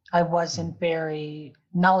Ziggy, I wasn't very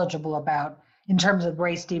knowledgeable about, in terms of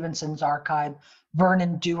Ray Stevenson's archive,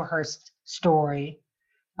 Vernon Dewhurst's story.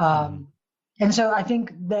 And so I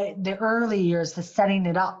think the early years, the setting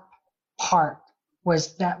it up part,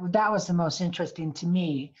 was that was the most interesting to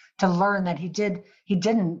me, to learn that he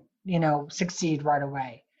didn't succeed right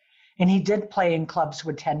away. And he did play in clubs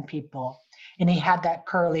with 10 people. And he had that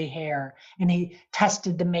curly hair, and he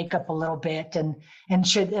tested the makeup a little bit, and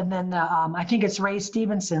then I think it's Ray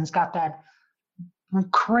Stevenson's got that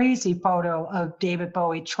crazy photo of David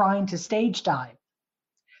Bowie trying to stage dive.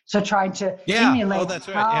 So trying to emulate. Oh, that's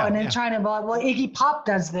right. And then trying to, well, Iggy Pop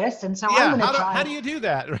does this, and so I'm going to try. How do you do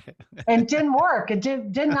that? And it didn't work. It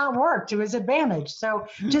did not work to his advantage. So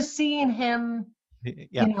just seeing him.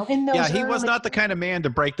 In those he was not the kind of man to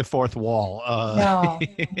break the fourth wall. No.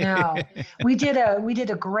 We did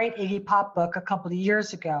a great Iggy Pop book a couple of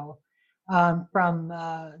years ago, from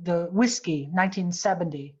the Whiskey,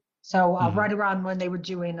 1970. So right around when they were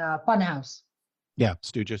doing Funhouse. Yeah,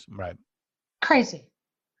 Stooges, right? Crazy.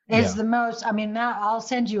 It's the most. I mean, I'll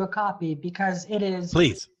send you a copy, because it is.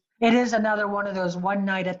 Please. It is another one of those one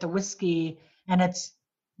night at the Whiskey, and it's.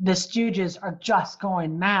 The Stooges are just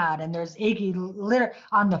going mad, and there's Iggy litter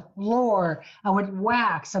on the floor with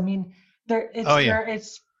wax. I mean,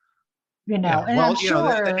 it's. And I'm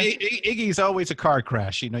sure Iggy's always a car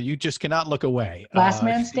crash. You just cannot look away. Last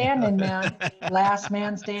man standing, man. Last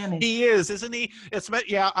man standing. He is, isn't he?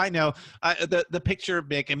 I know. The picture of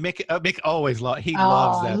Mick, and Mick always loves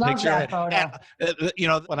that picture. That photo. And,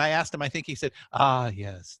 when I asked him, I think he said,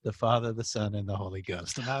 yes, the Father, the Son, and the Holy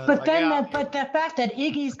Ghost. And I was but the fact that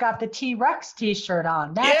Iggy's got the T-Rex T-shirt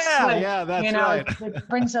on, that's right. It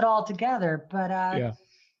brings it all together. But I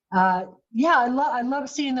love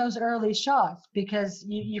seeing those early shots, because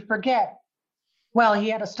you forget. Well, he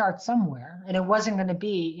had to start somewhere, and it wasn't going to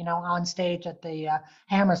be, on stage at the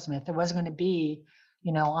Hammersmith. It wasn't going to be,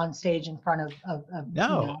 on stage in front of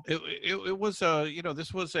no. It was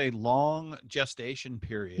this was a long gestation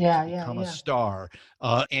period to become a star,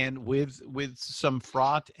 and with some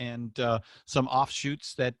fraught and some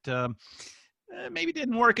offshoots that maybe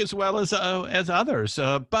didn't work as well as others.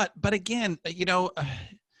 But again,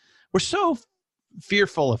 we're so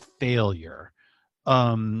fearful of failure.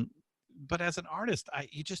 But as an artist,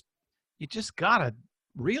 you just gotta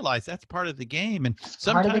realize that's part of the game. And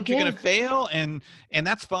sometimes you're gonna fail, and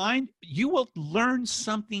that's fine. You will learn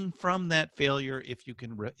something from that failure if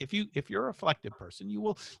you're a reflective person. You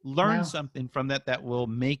will learn something from that will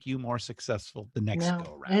make you more successful the next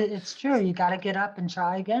go around. It's true. You got to get up and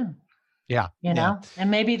try again. Yeah. And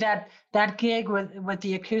maybe that gig with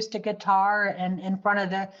the acoustic guitar and in front of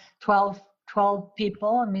the 12 12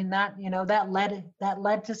 people. I mean, that, that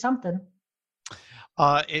led to something.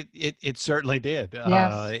 It certainly did.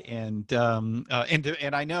 Yes. And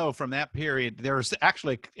I know from that period, there's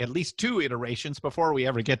actually at least 2 iterations before we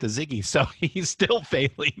ever get to Ziggy. So he's still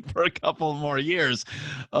failing for a couple more years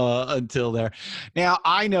until there. Now,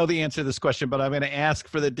 I know the answer to this question, but I'm going to ask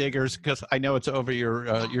for the diggers because I know it's over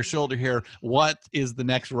your shoulder here. What is the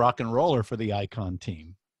next rock and roller for the Icon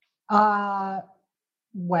team?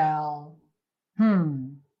 Well,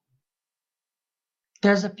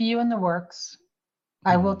 there's a few in the works.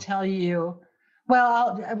 I will tell you.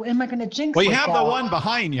 Well, am I going to jinx it? Well, you have the one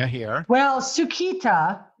behind you here. Well,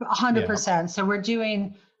 Sukita, 100%. Yeah. So we're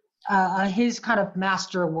doing his kind of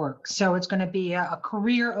master work. So it's going to be a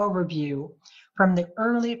career overview from the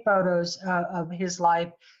early photos of his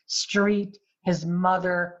life, street, his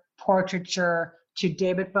mother, portraiture, to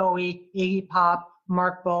David Bowie, Iggy Pop,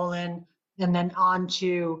 Mark Bolan, and then on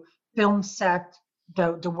to film set,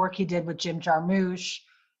 the work he did with Jim Jarmusch,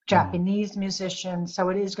 Japanese musicians. So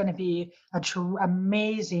it is going to be an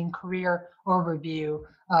amazing career overview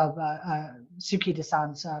of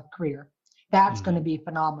Sukita-san's career. That's going to be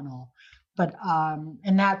phenomenal. But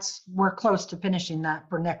and we're close to finishing that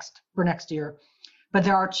for next year. But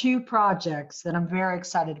there are 2 projects that I'm very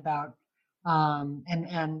excited about,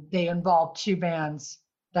 and they involve 2 bands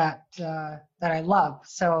that I love.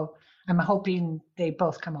 So I'm hoping they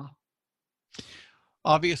both come off.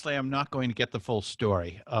 Obviously, I'm not going to get the full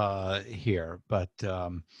story here, but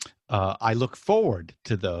I look forward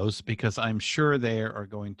to those because I'm sure they are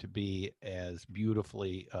going to be as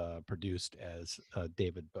beautifully produced as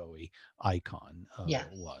David Bowie Icon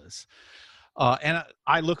was. And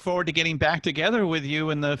I look forward to getting back together with you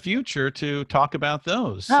in the future to talk about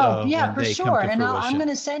those. Oh, yeah, for sure. And I'm going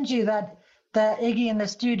to send you the Iggy and the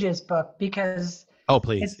Stooges book because... Oh,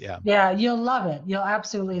 please. Yeah. Yeah, you'll love it. You'll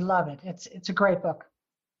absolutely love it. It's a great book.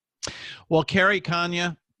 Well, Carrie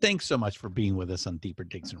Kanya, thanks so much for being with us on Deeper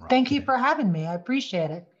Digs and Rock. Thank you for having me. I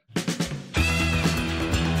appreciate it.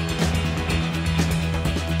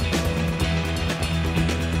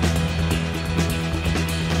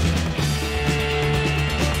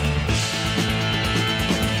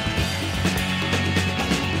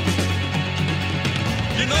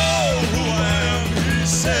 You know who I am, he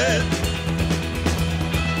said.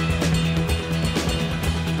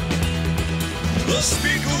 The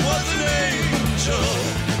speaker was an angel.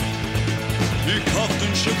 He coughed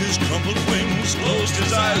and shook his crumpled wings, closed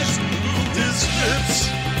his eyes and moved his lips.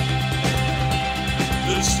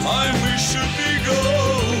 This time we should be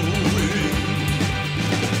going.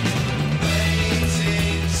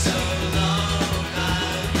 Waiting so long,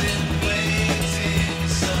 I've been waiting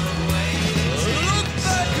so waiting. Look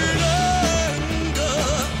back in anger,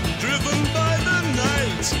 driven by the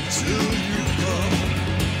night till you come.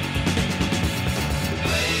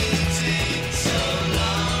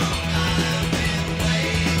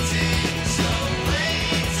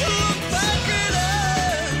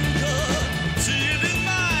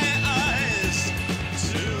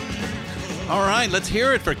 All right, let's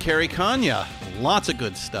hear it for Carrie Kanya. Lots of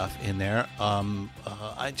good stuff in there.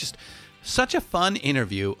 Such a fun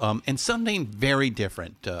interview, and something very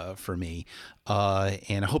different for me.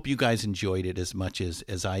 And I hope you guys enjoyed it as much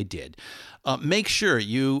as I did. Make sure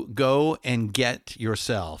you go and get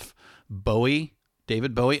yourself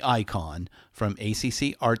David Bowie Icon from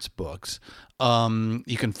ACC Arts Books.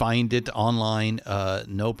 You can find it online,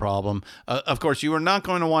 no problem. Of course, you are not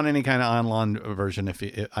going to want any kind of online version.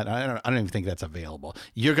 I don't even think that's available.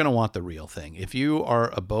 You're going to want the real thing. If you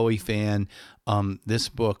are a Bowie fan, this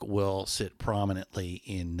book will sit prominently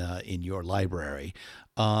in your library.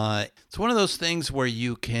 It's one of those things where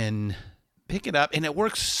you can pick it up, and it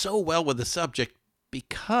works so well with the subject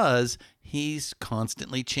because he's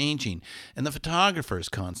constantly changing, and the photographer's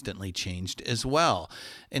constantly changed as well.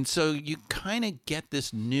 And so you kind of get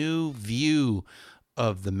this new view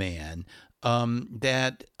of the man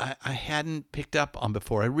that I hadn't picked up on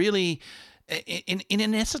before. I really, in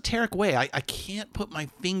an esoteric way, I can't put my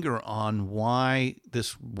finger on why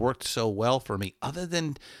this worked so well for me, other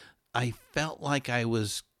than I felt like I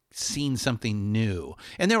was seeing something new.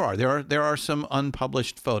 And there are some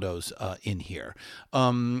unpublished photos in here.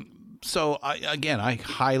 So I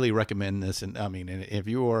highly recommend this. And I mean, if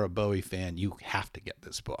you are a Bowie fan, you have to get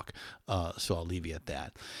this book. So I'll leave you at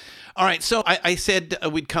that. All right. So I said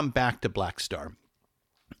we'd come back to Black Star.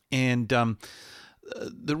 And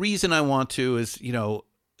the reason I want to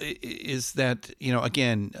is that,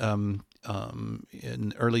 again,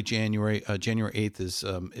 in early January. January 8th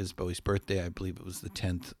is Bowie's birthday. I believe it was the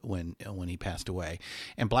 10th when he passed away.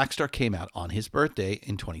 And Black Star came out on his birthday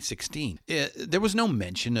in 2016. There was no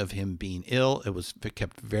mention of him being ill. It was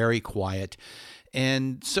kept very quiet.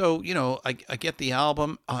 And so, I get the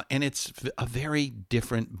album, and it's a very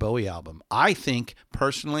different Bowie album. I think,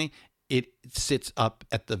 personally, it sits up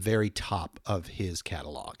at the very top of his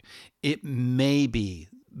catalog. It may be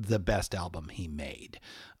the best album he made.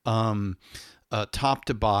 Top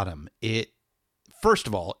to bottom, first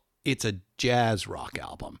of all, it's a jazz rock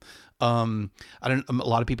album. A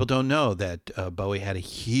lot of people don't know that Bowie had a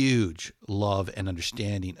huge love and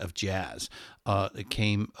understanding of jazz. It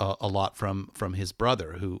came a lot from his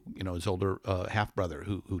brother, who, his older half brother,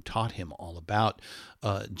 who taught him all about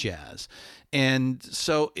jazz. And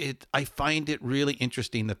so I find it really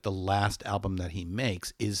interesting that the last album that he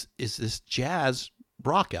makes is this jazz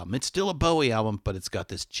rock album. It's still a Bowie album, but it's got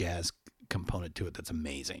this jazz component to it that's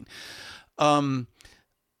amazing.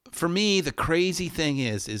 For me, the crazy thing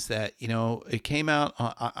is that, it came out,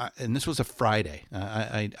 and this was a Friday.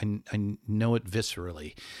 I know it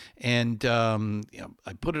viscerally. And,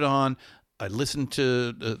 I put it on. I listened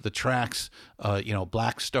to the tracks,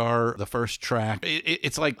 Black Star, the first track.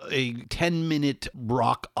 It's like a 10-minute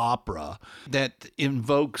rock opera that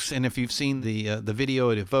invokes, and if you've seen the video,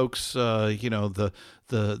 it evokes, the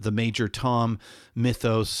Major Tom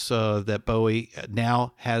mythos that Bowie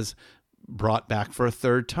now has brought back for a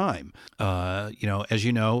third time. As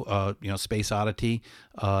Space Oddity,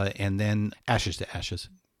 and then Ashes to Ashes.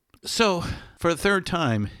 So for the third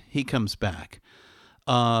time, he comes back.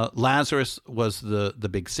 Lazarus was the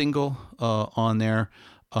big single on there,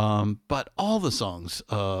 but all the songs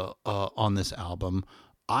on this album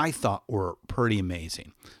I thought were pretty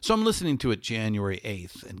amazing. So I'm listening to it January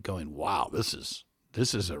 8th and going, wow, this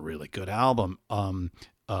is a really good album. And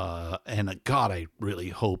God, I really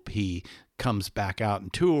hope he comes back out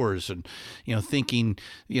and tours, and, thinking,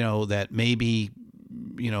 that maybe,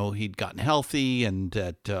 he'd gotten healthy and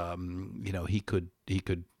that, he could,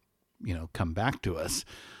 come back to us.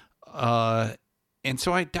 And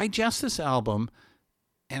so I digest this album,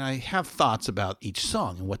 and I have thoughts about each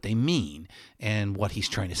song and what they mean and what he's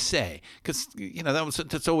trying to say. Because,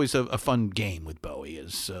 that's always a fun game with Bowie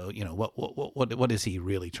is, what is he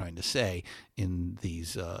really trying to say in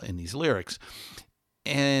these lyrics?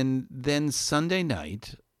 And then Sunday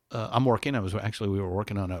night, I'm working. We were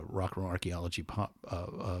working on a rock and roll archaeology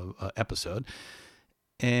episode.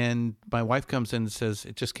 And my wife comes in and says,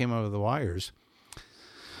 it just came out of the wires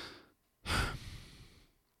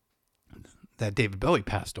that David Bowie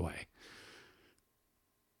passed away.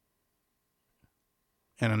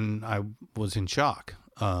 And I was in shock.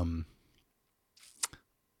 The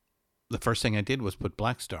first thing I did was put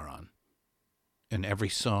Black Star on. And every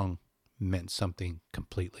song meant something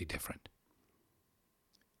completely different.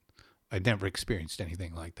 I'd never experienced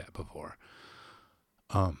anything like that before.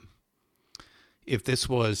 If this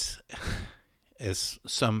was, as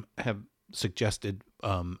some have suggested,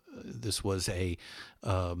 this was a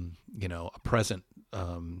present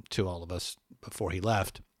to all of us before he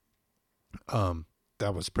left,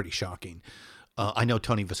 that was pretty shocking. I know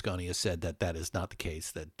Tony Visconti has said that is not the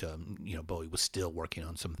case, that, Bowie was still working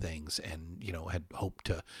on some things and, had hoped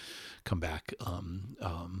to come back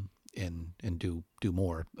and do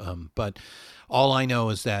more. But all I know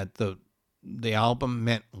is that the album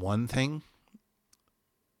meant one thing,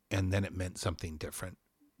 and then it meant something different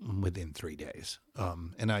within 3 days.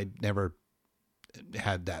 And I never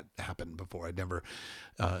had that happen before. I never,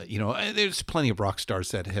 there's plenty of rock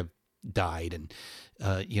stars that have died, and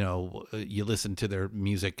you listen to their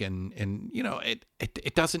music and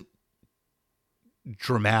it doesn't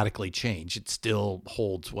dramatically change. It still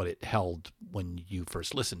holds what it held when you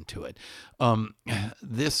first listened to it.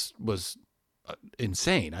 This was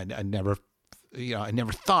insane. I never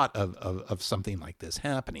thought of something like this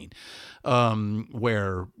happening,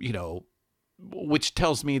 where, which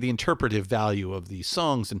tells me the interpretive value of these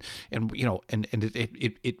songs, and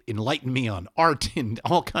it enlightened me on art and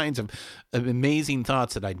all kinds of amazing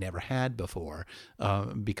thoughts that I'd never had before,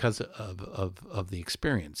 because of the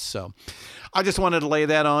experience. So I just wanted to lay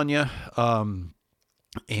that on you,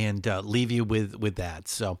 and leave you with that.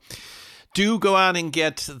 So do go out and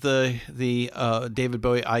get the David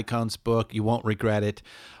Bowie Icons book. You won't regret it.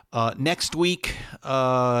 Next week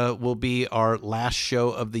will be our last show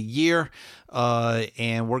of the year,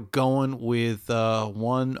 and we're going with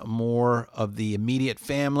one more of the immediate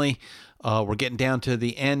family. We're getting down to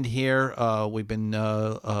the end here. We've been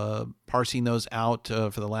parsing those out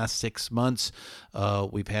for the last 6 months.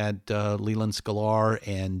 We've had Leland Sklar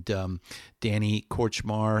and Danny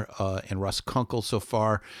Korchmar and Russ Kunkel so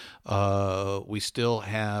far. We still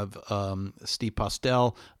have Steve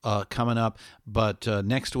Postel coming up, but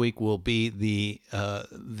next week will be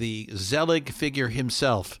the Zelig figure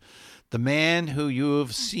himself, the man who you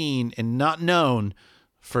have seen and not known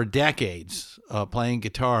for decades, playing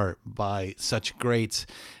guitar by such greats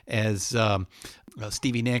as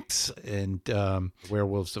Stevie Nicks and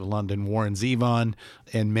Werewolves of London, Warren Zevon,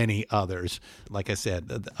 and many others. Like I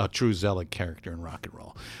said, a true Zelig character in rock and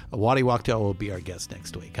roll. Waddy Wachtel will be our guest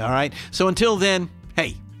next week. All right? So until then,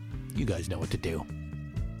 hey, you guys know what to do.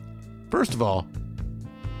 First of all,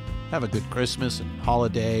 have a good Christmas and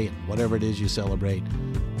holiday and whatever it is you celebrate.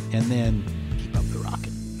 And then keep up the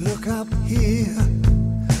rockin'. Look up here,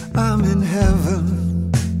 I'm in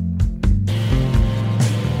heaven.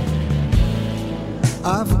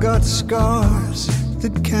 I've got scars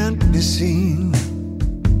that can't be seen.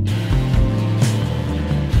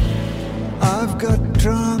 I've got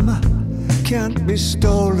drama, can't be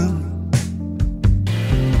stolen.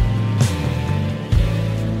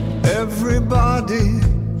 Everybody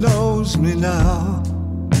knows me now.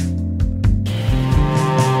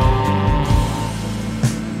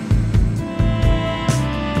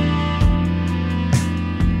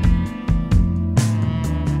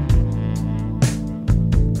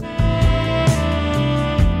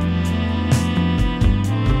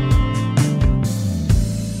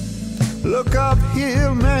 Look up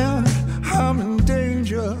here, man, I'm in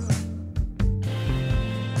danger.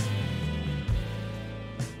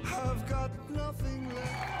 I've got nothing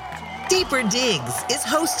left. Deeper Digs is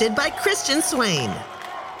hosted by Christian Swain.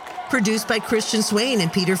 Produced by Christian Swain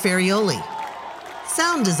and Peter Ferrioli.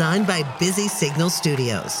 Sound designed by Busy Signal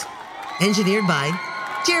Studios. Engineered by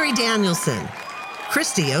Jerry Danielson,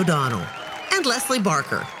 Christy O'Donnell, and Leslie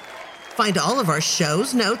Barker. Find all of our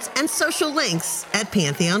shows, notes, and social links at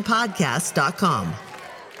pantheonpodcast.com.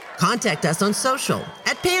 Contact us on social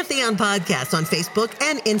at Pantheon Podcast on Facebook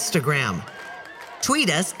and Instagram.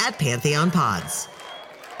 Tweet us at Pantheon Pods.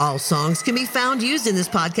 All songs can be found used in this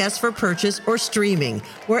podcast for purchase or streaming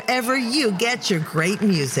wherever you get your great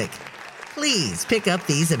music. Please pick up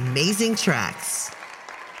these amazing tracks.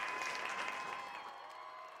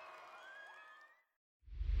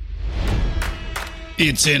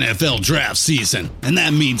 It's NFL draft season, and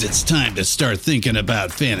that means it's time to start thinking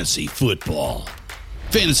about fantasy football.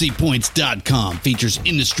 FantasyPoints.com features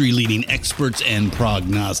industry-leading experts and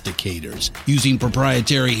prognosticators using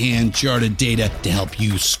proprietary hand-charted data to help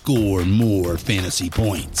you score more fantasy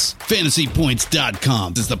points.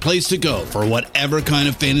 FantasyPoints.com is the place to go for whatever kind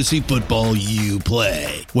of fantasy football you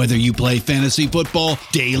play. Whether you play fantasy football,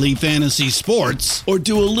 daily fantasy sports, or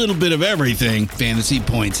do a little bit of everything, Fantasy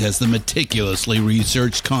Points has the meticulously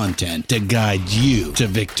researched content to guide you to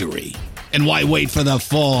victory. And why wait for the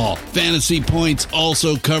fall? Fantasy Points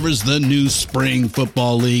also covers the new spring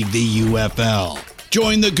football league, the UFL.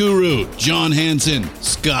 Join the guru, John Hansen,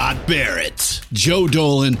 Scott Barrett, Joe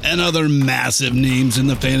Dolan, and other massive names in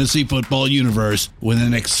the fantasy football universe with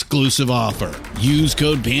an exclusive offer. Use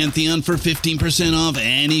code Pantheon for 15% off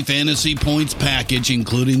any Fantasy Points package,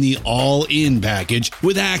 including the all-in package,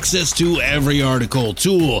 with access to every article,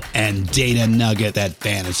 tool, and data nugget that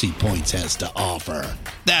Fantasy Points has to offer.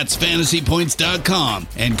 That's FantasyPoints.com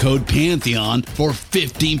and code Pantheon for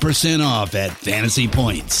 15% off at Fantasy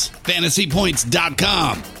Points.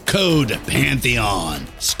 FantasyPoints.com, code Pantheon.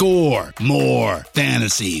 Score more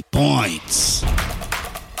fantasy points.